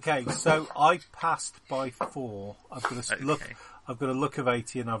 Okay, so I passed by 4. I've got a look. I've got a look of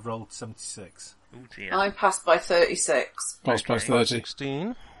 80, and I've rolled 76. Oh dear. I passed by 36. Passed by 30.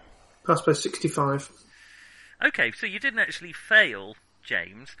 16. Passed by 65. Okay, so you didn't actually fail,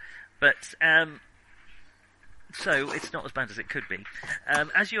 James, but so it's not as bad as it could be.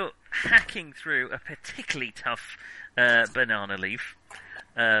 As you're hacking through a particularly tough banana leaf,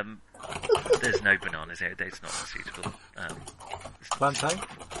 there's no bananas here. It's not suitable. Plantain?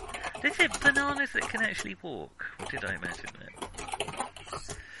 Is it bananas that can actually walk? Or did I imagine that?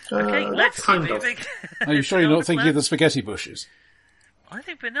 Okay, let's keep moving. Are you sure you're not thinking of the spaghetti bushes? I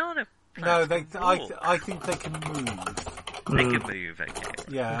think banana No, plants can I walk. think they can move. They can move, okay.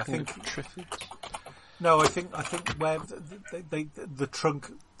 Yeah, I think. Triffids. No, I think where the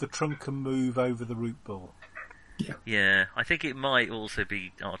trunk can move over the root ball. Yeah, I think it might also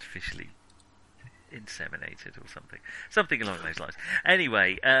be artificially inseminated or something along those lines.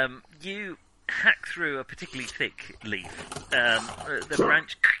 Anyway, you hack through a particularly thick leaf. The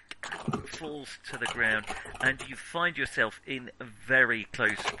branch falls to the ground, and you find yourself in very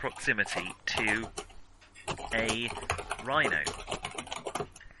close proximity to a rhino.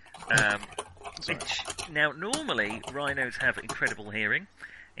 Which, now, normally, rhinos have incredible hearing,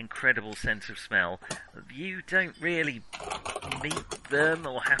 incredible sense of smell. You don't really meet them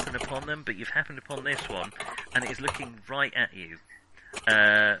or happen upon them, but you've happened upon this one, and it is looking right at you.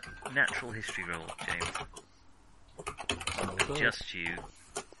 Natural history roll, James. Just you.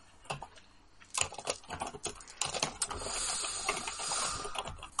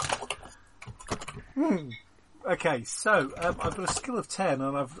 Okay, so I've got a skill of 10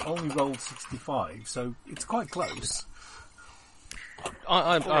 and I've only rolled 65, so it's quite close.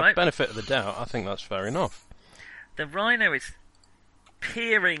 I right. benefit of the doubt. I think that's fair enough. The rhino is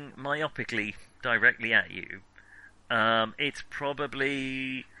peering myopically directly at you. It's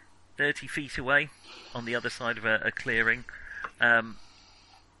probably 30 feet away on the other side of a clearing.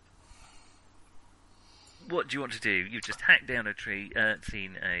 What do you want to do? You've just hacked down a tree,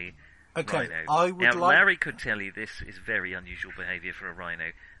 seen a Okay, rhino. I would now, like. Larry could tell you this is very unusual behaviour for a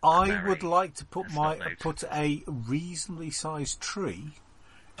rhino. I Larry would like to put has not noticed. put a reasonably sized tree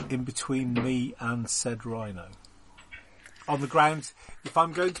in between me and said rhino. On the grounds, if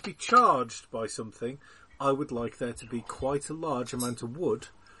I'm going to be charged by something, I would like there to be quite a large amount of wood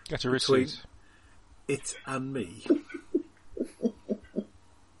Get a between receipt. it and me.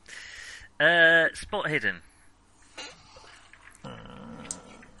 Spot hidden.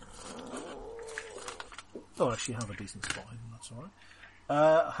 Oh, I actually have a decent spot in, that's alright.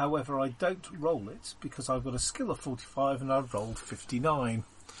 However, I don't roll it because I've got a skill of 45 and I've rolled 59.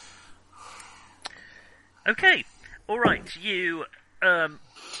 Okay, all right. You.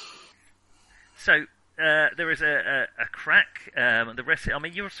 So there is a crack. The rest. I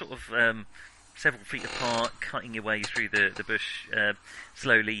mean, you're sort of several feet apart, cutting your way through the bush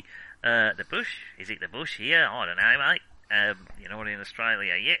slowly. The bush? Is it the bush here? I don't know, mate. You're not in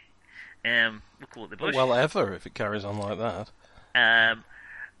Australia yet. We'll call it the bush. Well, ever, if it carries on like that. And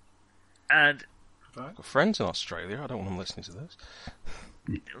I've got friends in Australia. I don't want them listening to this.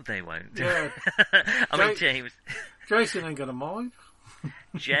 they won't. Yeah. I mean, James. Jason ain't got a mind.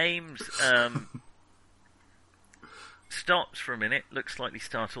 James stops for a minute, looks slightly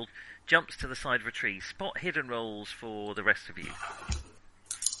startled, jumps to the side of a tree. Spot hidden rolls for the rest of you.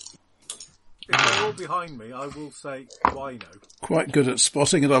 If they're all behind me, I will say rhino. Quite good at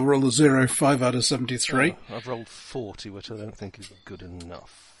spotting it. I've rolled a 0, 5 out of 73. I've rolled 40, which I don't think is good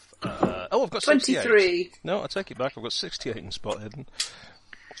enough. I've got 68. 23. No, I take it back. I've got 68 in spot hidden.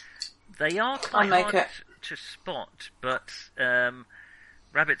 They are quite make hard it. to spot, but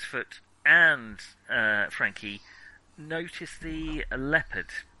Rabbit's Foot and Frankie notice the leopard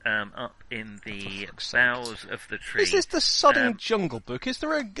up in the boughs of the tree. Is this the sodding Jungle Book? Is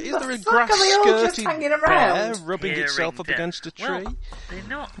there a fuck grass are they all just skirty hanging bear around? rubbing Peering itself up down. against a tree? Well, they're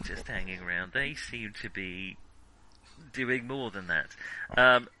not just hanging around. They seem to be doing more than that.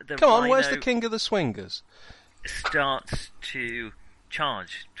 The Come on, where's rhino the king of the swingers? starts to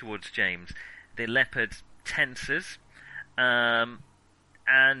charge towards James. The leopard tenses, and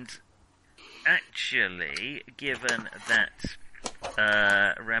actually, given that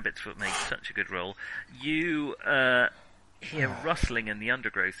Rabbit's Foot made such a good roll, you hear rustling in the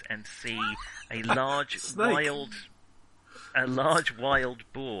undergrowth and see a large Snake. wild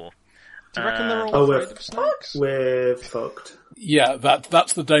boar. Do you reckon they're all Oh, afraid of snakes? We're fucked. Yeah,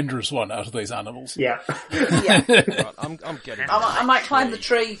 that's the dangerous one out of these animals. Yeah. Yeah. Right, I'm getting I might climb the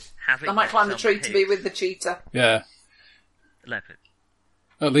tree. Having I might climb the some tree to be pig with the cheetah. Yeah, leopard.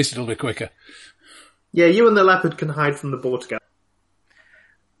 at least it'll be quicker. Yeah, you and the leopard can hide from the boar together.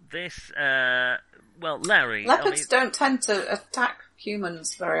 This, well, Larry. Leopards don't tend to attack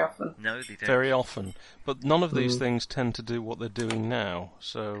humans very often. No, they don't. very often, but none of these things tend to do what they're doing now.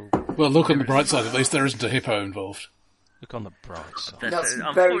 So Well, look on the bright side, at least there isn't a hippo involved. look on the bright side. That's very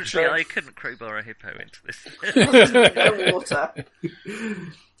Unfortunately, true. I couldn't crowbar a hippo into this. No water.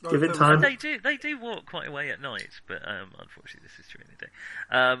 Give it time. They do walk quite a way at night, but unfortunately, this is during the day.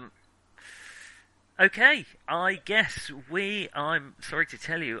 Okay, I guess I'm sorry to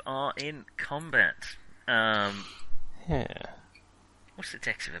tell you, are in combat. Yeah. What's the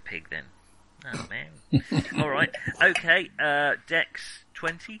dex of a pig then? Oh man. Alright, okay, dex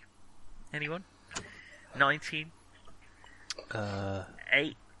 20? Anyone? 19?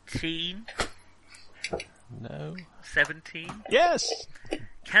 18? No. 17? Yes.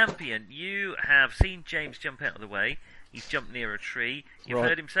 Campion, you have seen James jump out of the way. He's jumped near a tree. You've Right.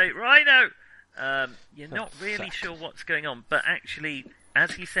 heard him say, "Rhino!" You're Oh, not really fuck. sure what's going on, but actually,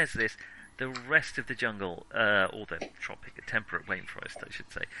 as he says this, the rest of the jungle, or the tropic temperate rainforest, I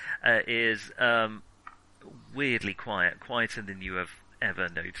should say, is weirdly quiet, quieter than you have ever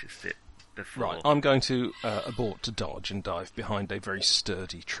noticed it before. Right, I'm going to abort to dodge and dive behind a very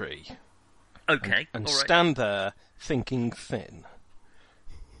sturdy tree. Okay, And all right. stand there thinking thin.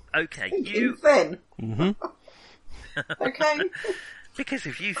 Okay, You you thin. Mm-hmm. Okay. because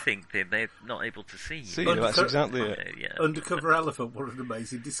if you think then they're not able to see you. See you, that's exactly it. Yeah. Undercover elephant, what an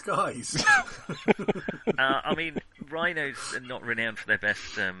amazing disguise. I mean, rhinos are not renowned for their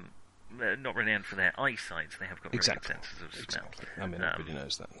best, not renowned for their eyesight. They have got very Exactly. good senses of smell. Exactly. I mean, everybody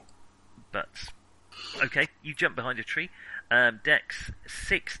knows that. But okay, you jump behind a tree. Dex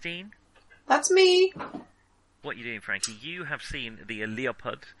 16. That's me. What are you doing, Frankie? You have seen the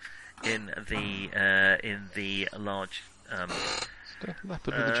leopard in the large The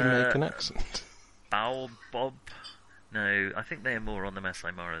leopard with a Jamaican accent. baobab. No, I think they're more on the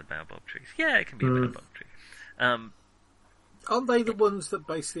Masai Mara, the baobab trees. Yeah, it can be a baobab tree. Aren't they the ones that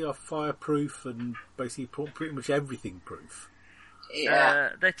basically are fireproof and basically pretty much everything proof? Yeah.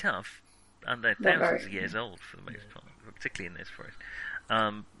 They're tough, and they're They're thousands very- of years old for the most part, particularly in this forest.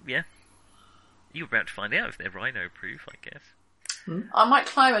 Yeah. You're about to find out if they're rhino-proof, I guess. I might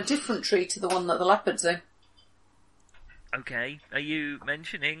climb a different tree to the one that the leopard's in. Okay, are you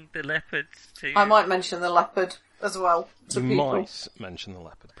mentioning the leopards too? I might mention the leopard as well to You people. might mention the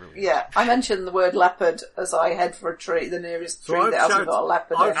leopard. Brilliant. Yeah, I mentioned the word leopard as I head for a tree, the nearest So tree I've that hasn't shouted- got a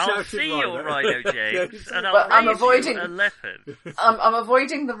leopard I've in. I'll shouted see your rhino. rhino, James, Yeah, and I'll But I'm raise avoiding- you a leopard. I'm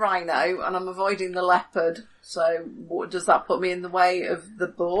avoiding the rhino and I'm avoiding the leopard, so does that put me in the way of the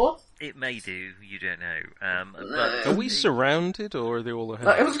boar? It may do, you don't know. No. Are we surrounded, or are they all ahead?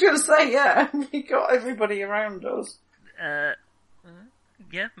 I was going to say, yeah, we got everybody around us.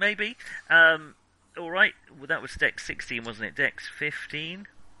 Yeah, maybe. Alright, well, that was Dex 16, wasn't it? Dex 15?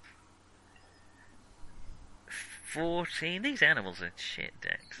 14? These animals are shit,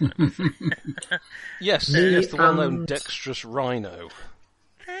 Dex. Yes, yes, the well-known dexterous rhino.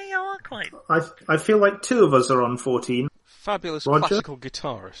 They are quite... I feel like two of us are on 14. Fabulous Roger? classical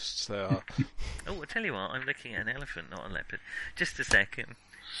guitarists they are. Oh, I tell you what, I'm looking at an elephant, not a leopard. Just a second.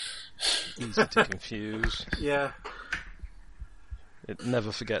 Easy to confuse. Yeah. It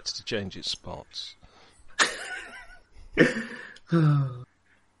never forgets to change its spots. Are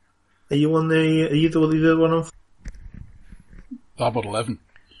you on the? Are you the one on? I'm on 11.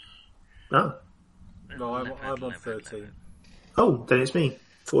 Oh, No, I'm on Leopard. 13. oh, then it's me.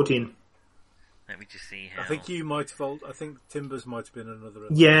 14. Let me just see how... I think you might have. I think Timbers might have been another.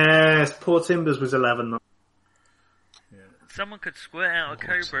 Yes, poor Timbers was 11. Someone could squirt out a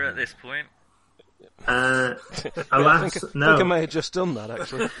cobra at this point. Alas, I think no. I may have just done that,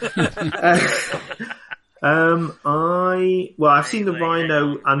 actually. I've seen the Anyway, rhino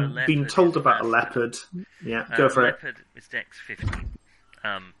hang on. and The been leopard told is about a faster. leopard. Yeah, go for it. Leopard is Dex 15.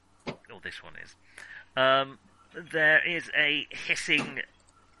 Or this one is. There is a hissing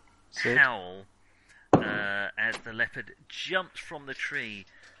Sid? howl as the leopard jumps from the tree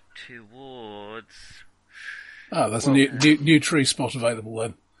towards... Oh, there's a new tree spot available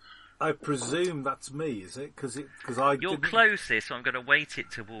then. I presume that's me, is it? Because I You're didn't... closest, so I'm going to weight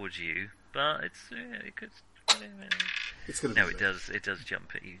it towards you, but it could... It's going No, it does. It does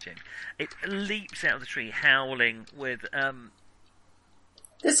jump at you, James. It leaps out of the tree, howling with...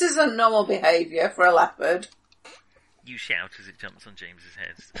 This isn't normal behaviour for a leopard. You shout as it jumps on James's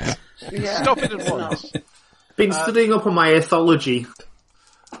head. Yeah. Stop it at It's once. not. Been studying up on my ethology.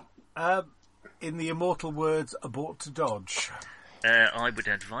 In the immortal words, abort to dodge. I would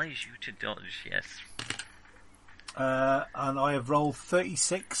advise you to dodge, yes. And I have rolled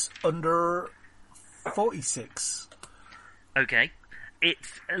 36 under 46. Okay. It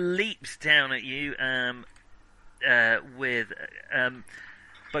leaps down at you with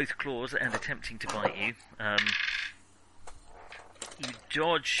both claws and attempting to bite you. You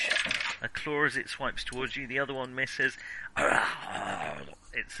dodge a claw as it swipes towards you. The other one misses.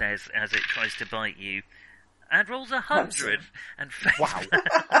 It says as it tries to bite you. And rolls 100 and fails. Wow.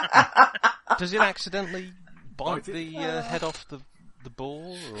 Does it accidentally bite the head off the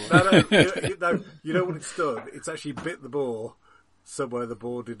ball? Or? No, you know what it's done? It's actually bit the boar somewhere the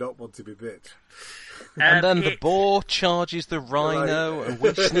boar did not want to be bit. And then the boar charges the rhino, and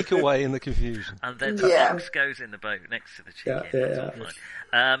we sneak away in the confusion. And then the fox goes in the boat next to the chicken. Yeah, It's all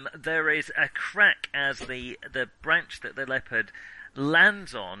fine. There is a crack as the branch that the leopard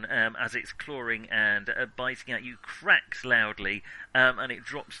lands on as it's clawing and biting at you cracks loudly, and it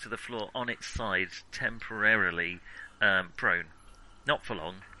drops to the floor on its side, temporarily prone. Not for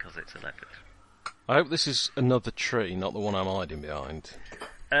long, because it's a leopard. I hope this is another tree, not the one I'm hiding behind.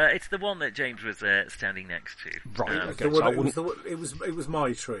 It's the one that James was standing next to. Right, okay. The So I one- wouldn't... it was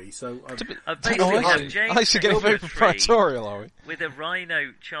my tree, so Basically, I have see. James I see, getting next to very a tree proprietorial, are we? with a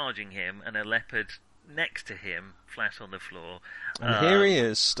rhino charging him and a leopard next to him, flat on the floor. And here he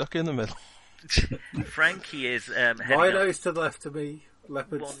is, stuck in the middle. Frankie is heading up rhinos to the left of me,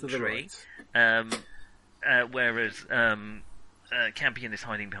 leopards one to the tree, right. whereas Campion is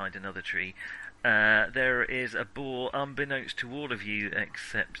hiding behind another tree. There is a boar unbeknownst to all of you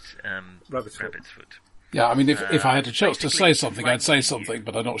except Rabbit's Foot. Rabbit's Foot. Yeah, I mean, if I had a chance to basically say something, I'd say flanking something, you.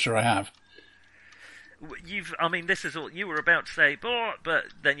 but I'm not sure I have. This is all you were about to say, boar, but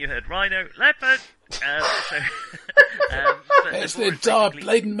then you heard rhino, leopard. But It's boar the is entire basically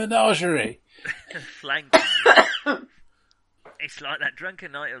blatant menagerie. flanking you. It's like that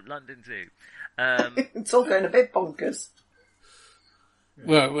drunken night at London Zoo. It's all going a bit bonkers.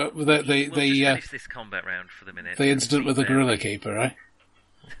 Well, We'll just the finish this combat round for the minute. the incident with the gorilla keeper, eh?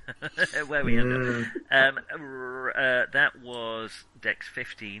 Where we end up. That was Dex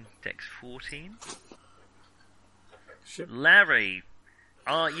 15, Dex 14. Larry,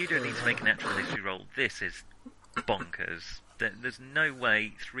 you don't need to make a natural history roll. This is bonkers. There's no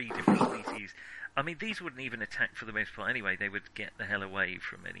way 3 different species... I mean, these wouldn't even attack for the most part anyway. They would get the hell away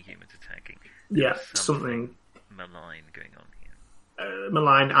from any humans attacking. Yeah, There's something malign going on here.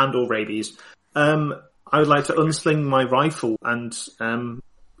 malign and or rabies. I would like to unsling my rifle and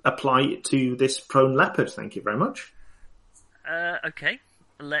apply it to this prone leopard. Thank you very much. Okay.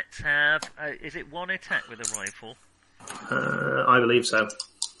 Let's have... is it 1 attack with a rifle? I believe so.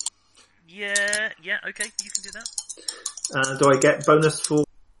 Yeah, okay, you can do that. Do I get bonus for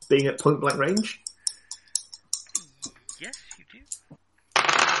being at point blank range? Yes, you do.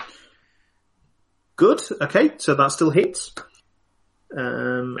 Good. Okay, so that still hits.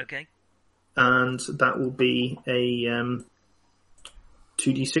 Okay. And that will be a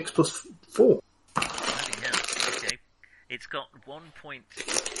 2d6 plus 4. Bloody hell. Okay. It's got 1 point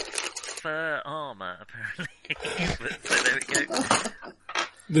fur armour, apparently. So there we go.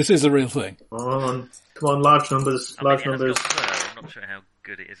 This is a real thing. Come on, large numbers, large numbers. I'm not sure how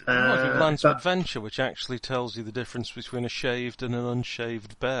good it is. Like Lands of Adventure, which actually tells you the difference between a shaved and an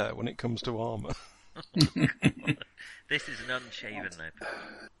unshaved bear when it comes to armour. This is an unshaven leopard.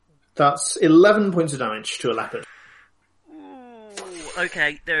 That's 11 points of damage to a leopard. Ooh,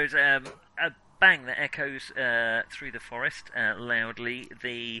 okay, there's a bang that echoes through the forest loudly.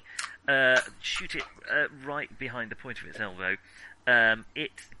 They shoot it right behind the point of its elbow.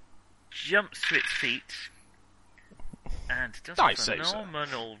 It jumps to its feet and does a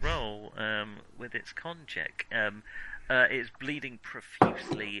phenomenal roll with its con check. It's bleeding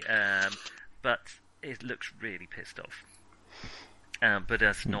profusely, but it looks really pissed off. But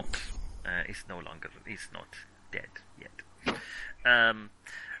it's not. It's not dead yet.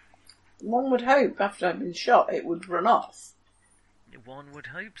 One would hope after I've been shot it would run off. One would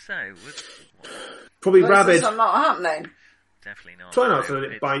hope so. Probably This rabid. is not happening. Definitely not. Try not to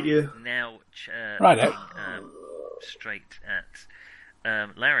let it bite you. Now, Righto. straight at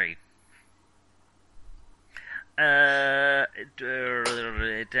Larry.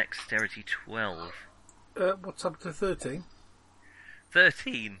 Dexterity 12. What's up to 13?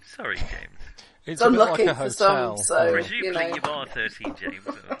 13. Sorry, James. It's It's a bit like unlucky a for some, hotel. so, Presumably you you are 13, James.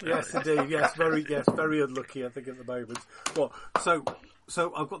 Yes, indeed. Yes, very unlucky. I think at the moment. What? So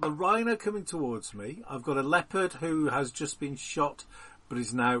I've got the rhino coming towards me. I've got a leopard who has just been shot, but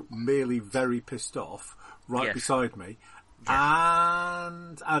is now merely very pissed off, right beside me,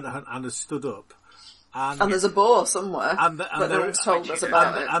 and has stood up. And there's a boar somewhere, but no one's told us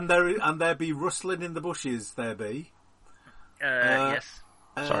about it. And there be rustling in the bushes. There be. Yes.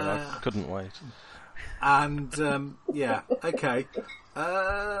 Sorry, I couldn't wait. And yeah, okay.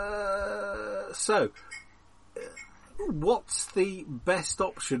 So, what's the best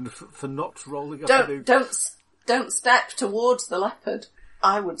option for not rolling up? Don't step towards the leopard.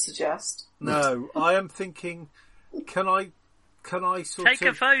 I would suggest. No, I am thinking. Can I sort Take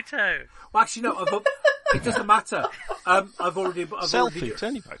of a photo. Well, actually, no. It doesn't matter. I've already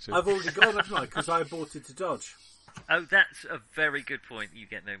Turn you back to it. I've already gone, haven't I? Because I bought it to dodge. Oh, that's a very good point. You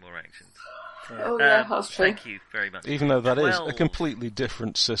get no more actions. Oh yeah, that's true. Thank you very much. Even though that is 12. a completely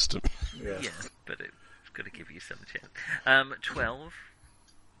different system. Yeah. Yeah, but it's got to give you some chance. 12.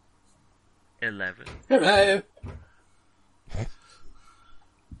 11. Hello.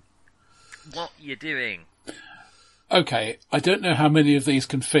 What you doing? Okay, I don't know how many of these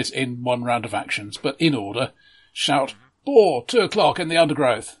can fit in one round of actions, but in order, shout, "Boar, 2 o'clock in the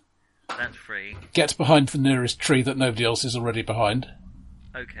undergrowth." That's free. Get behind the nearest tree that nobody else is already behind.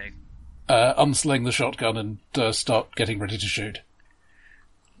 Okay. Unsling the shotgun and start getting ready to shoot.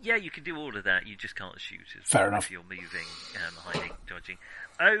 Yeah, you can do all of that. You just can't shoot as Fair well enough. if you're moving, hiding, dodging.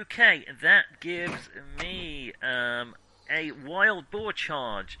 Okay, that gives me a wild boar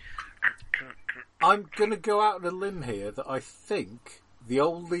charge. I'm going to go out on a limb here that I think the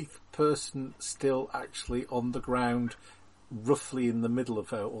only person still actually on the ground, roughly in the middle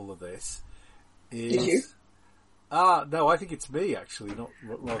of all of this, is... Did you? No, I think it's me actually, not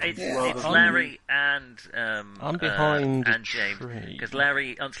rather. It's than Larry and I'm behind a and James, tree. because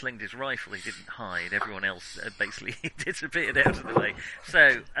Larry unslinged his rifle. He didn't hide. Everyone else basically disappeared out of the way.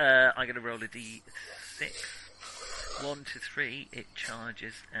 So I'm going to roll a d6. 1 to 3. It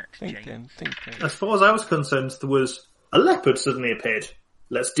charges at James. As far as I was concerned, there was a leopard suddenly appeared.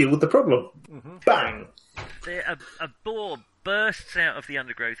 Let's deal with the problem. Mm-hmm. Bang! A boar bursts out of the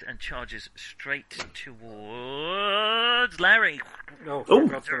undergrowth and charges straight towards Larry. Oh.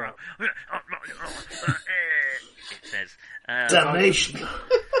 It says. Damnation!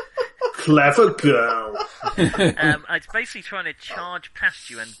 Clever girl. It's basically trying to charge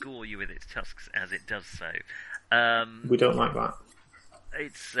past you and gore you with its tusks as it does so. We don't like that.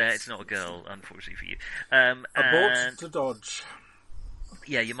 It's not a girl, unfortunately for you. Abort And to dodge.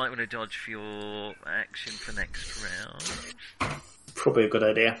 yeah, you might want to dodge for your action for next round. Probably a good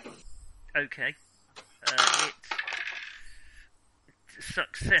idea. Okay. It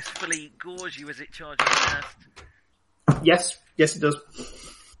successfully gores you as it charges past. Yes, it does.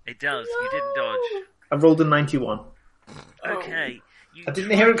 It does. You didn't dodge. I rolled a 91. Okay. You I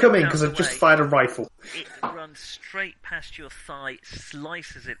didn't hear it coming because I out the just way. fired a rifle. It runs straight past your thigh,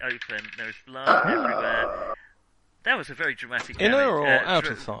 slices it open. There's blood everywhere. That was a very dramatic damage. Inner or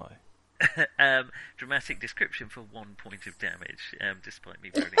outer thigh? Dramatic description for 1 point of damage, despite me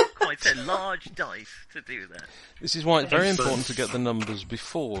rolling quite a large dice to do that. This is why it's very important to get the numbers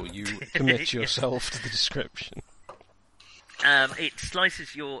before you commit yourself to the description. It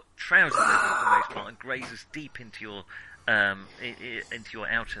slices your trousers open for the most part and grazes deep into your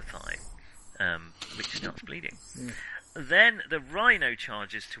outer thigh, which starts bleeding. Then the rhino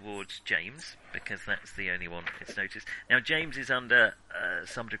charges towards James, because that's the only one it's noticed. Now James is under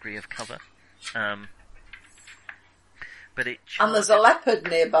some degree of cover, but it charges... And there's a leopard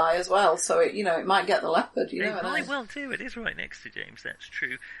nearby as well, so it might get the leopard. You It never might know. well do. It is right next to James. That's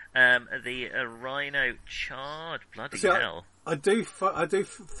true. The rhino charred. Bloody See, hell! I do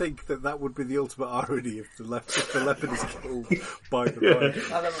think that would be the ultimate irony if the leopard is killed by the rhino.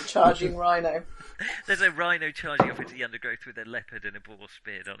 And then a charging rhino. There's a rhino charging off into the undergrowth with a leopard and a boar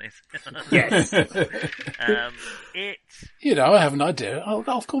speared on it. Yes. It I have an idea. I'll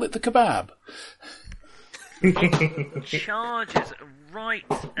call it the kebab. charges right,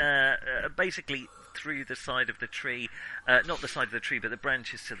 basically through the side of the tree, not the side of the tree, but the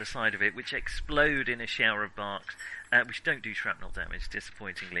branches to the side of it, which explode in a shower of barks, which don't do shrapnel damage,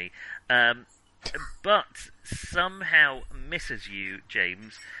 disappointingly, but somehow misses you,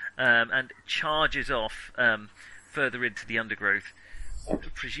 James, and charges off further into the undergrowth,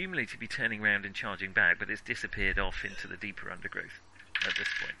 presumably to be turning round and charging back, but it's disappeared off into the deeper undergrowth at this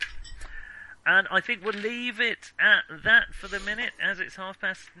point. And I think we'll leave it at that for the minute, as it's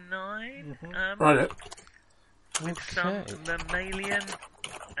 9:30. Right. With some mammalian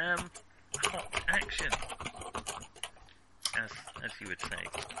hot action, as you would say.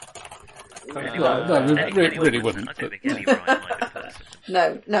 Really wouldn't. I don't think any right-minded person.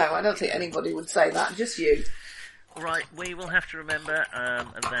 No, I don't think anybody would say that. Just you. Right, we will have to remember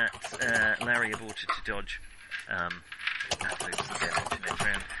that Larry aborted to dodge. That's over the damage next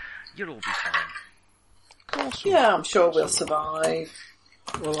round. You'll all be fine. Yeah, I'm sure we'll survive.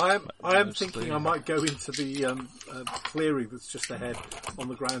 Well, I am thinking I might go into the clearing that's just ahead on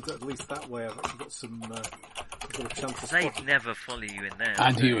the ground. At least that way, I've actually got some. I've got a chance of They'd spotting. never follow you in there.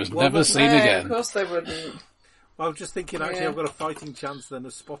 And he was Well, never seen No, again. of course they wouldn't. I was just thinking, actually, Yeah. I've got a fighting chance then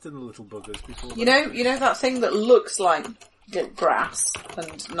of spotting the little buggers before. You know that thing that looks like grass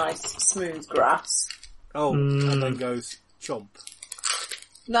and nice smooth grass. Oh, and then goes chomp.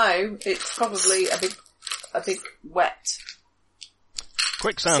 No, it's probably a big wet.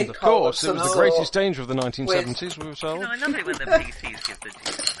 Quicksand, of Sinkhole course. of It was the some greatest sort danger of the 1970s, we were told. No, I love it when the PCs give the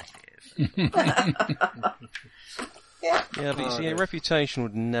decent ideas. Yeah. Yeah, but you see, a reputation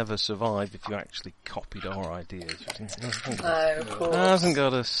would never survive if you actually copied our ideas. No, of course. Hasn't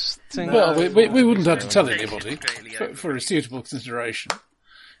got a sting. Well, we wouldn't have to tell Station anybody greatly for a suitable consideration.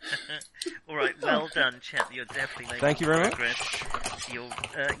 Alright, well done, chap. You're definitely making Thank you very much. progress. You're,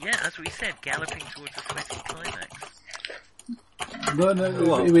 as we said, galloping towards a sweaty climax. No,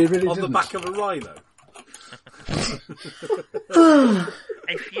 What? we really On the didn't. back of a rhino.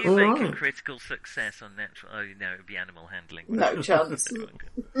 If you make a critical success on natural... Oh, no, it would be animal handling. No chance.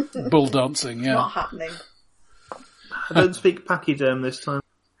 Bull dancing, yeah. Not happening. I don't speak pachyderm this time.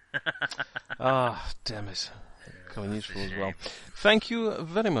 Damn it. Coming useful as well. Thank you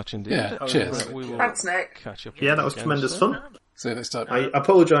very much indeed. Yeah, cheers. We will Thanks, Nick. catch up. Yeah, that was again tremendous soon. fun. See you next time. I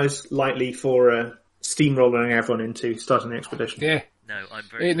apologise lightly for steamrolling everyone into starting the expedition. Yeah, No, I'm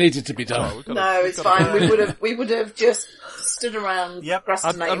very... it needed to be done. No, it's fine. We would have just stood around Yep.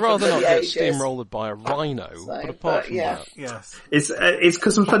 procrastinating I'd rather for not the get ages. steamrolled by a rhino, but apart from yeah. that, Yes. It's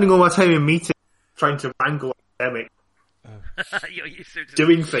because I'm spending all my time in meetings trying to wrangle academic You're used to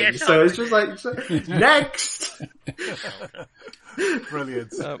doing things, Yes, so it's just like, next!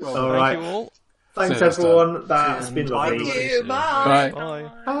 Brilliant. well, All thank right. you all. Thanks See you next everyone, that's been Bye. lovely. Thank you. Bye. Bye.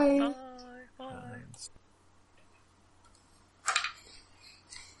 Bye. Bye.